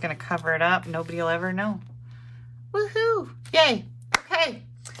 This is going to cover it up. Nobody will ever know. Woohoo! Yay! Okay.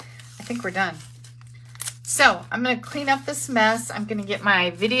 I think we're done. So I'm going to clean up this mess. I'm going to get my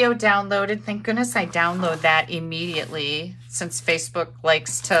video downloaded. Thank goodness I download that immediately since Facebook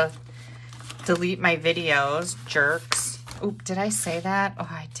likes to delete my videos. Jerks. Oop, did I say that? Oh,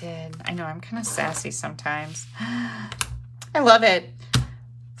 I did. I know, I'm kind of sassy sometimes. I love it.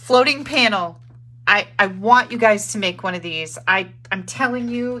 Floating panel. I want you guys to make one of these. I'm telling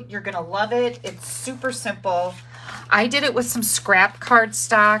you, you're going to love it. It's super simple. I did it with some scrap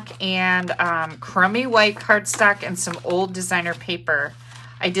cardstock and crummy white cardstock and some old designer paper.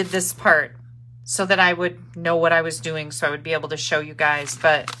 I did this part so that I would know what I was doing so I would be able to show you guys.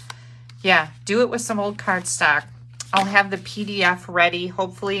 But yeah, do it with some old cardstock. I'll have the PDF ready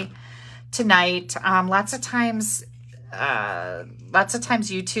hopefully tonight. Lots of times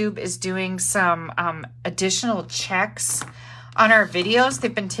YouTube is doing some additional checks on our videos.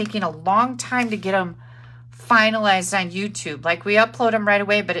 They've been taking a long time to get them finalized on YouTube. Like we upload them right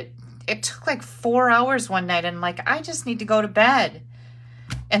away, but it took like 4 hours one night and I'm like, I just need to go to bed.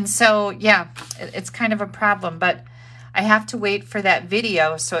 And so, yeah, it's kind of a problem, but I have to wait for that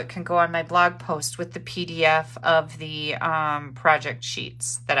video so it can go on my blog post with the PDF of the project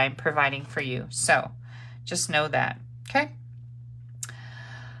sheets that I'm providing for you. So just know that, okay?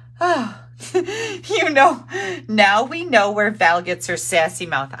 Oh, you know, now we know where Val gets her sassy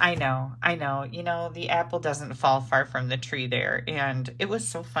mouth. I know. You know, the apple doesn't fall far from the tree there. And it was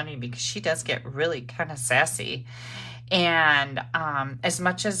so funny because she does get really kind of sassy. And as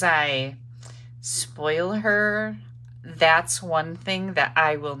much as I spoil her, that's one thing that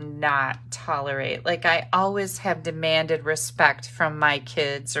I will not tolerate. Like I always have demanded respect from my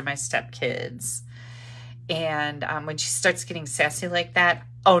kids or my stepkids. And when she starts getting sassy like that,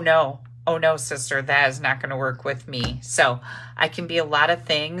 oh no, sister, that is not going to work with me. So I can be a lot of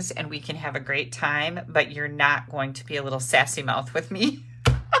things and we can have a great time, but you're not going to be a little sassy mouth with me.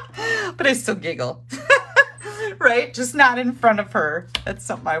 But I still giggle, right? Just not in front of her. That's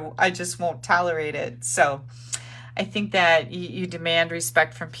something I just won't tolerate it. So I think that you demand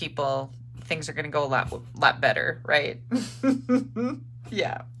respect from people. things are going to go a lot better, right?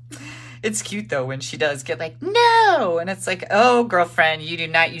 Yeah. It's cute though when she does get like, no, and it's like, oh, girlfriend, you do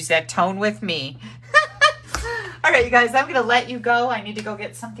not use that tone with me. All right, you guys, I'm gonna let you go. I need to go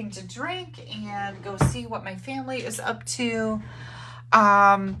get something to drink and go see what my family is up to.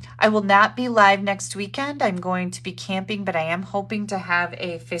 I will not be live next weekend. I'm going to be camping, but I am hoping to have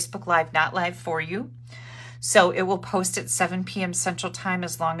a Facebook Live, not live for you. So it will post at 7 p.m. Central Time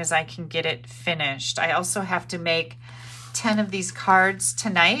as long as I can get it finished. I also have to make 10 of these cards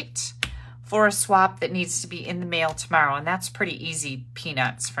tonight for a swap that needs to be in the mail tomorrow. And that's pretty easy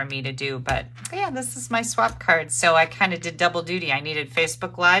peanuts for me to do. But yeah, this is my swap card. So I kind of did double duty. I needed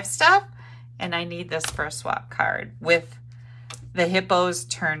Facebook Live stuff and I need this for a swap card with the hippos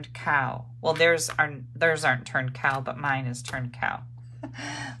turned cow. Well, theirs aren't turned cow, but mine is turned cow.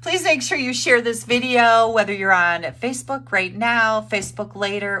 Please make sure you share this video, whether you're on Facebook right now, Facebook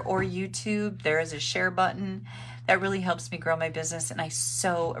later, or YouTube. There is a share button. That really helps me grow my business, and I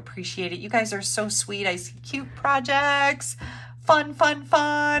so appreciate it. You guys are so sweet. I see cute projects. Fun, fun,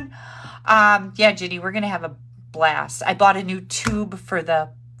 fun. Yeah, Ginny, we're going to have a blast. I bought a new tube for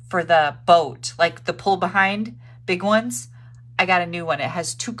the boat, like the pull behind big ones. I got a new one. It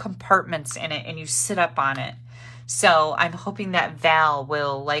has 2 compartments in it, and you sit up on it. So I'm hoping that Val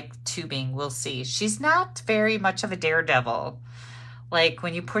will like tubing. We'll see. She's not very much of a daredevil. Like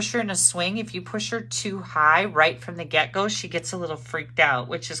when you push her in a swing, if you push her too high right from the get-go, she gets a little freaked out,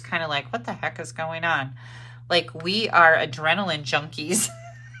 which is kind of like, what the heck is going on? Like we are adrenaline junkies.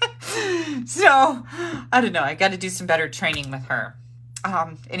 So I don't know. I got to do some better training with her.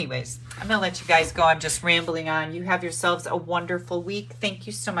 Anyways, I'm going to let you guys go. I'm just rambling on. You have yourselves a wonderful week. Thank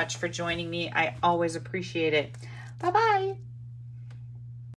you so much for joining me. I always appreciate it. Bye-bye.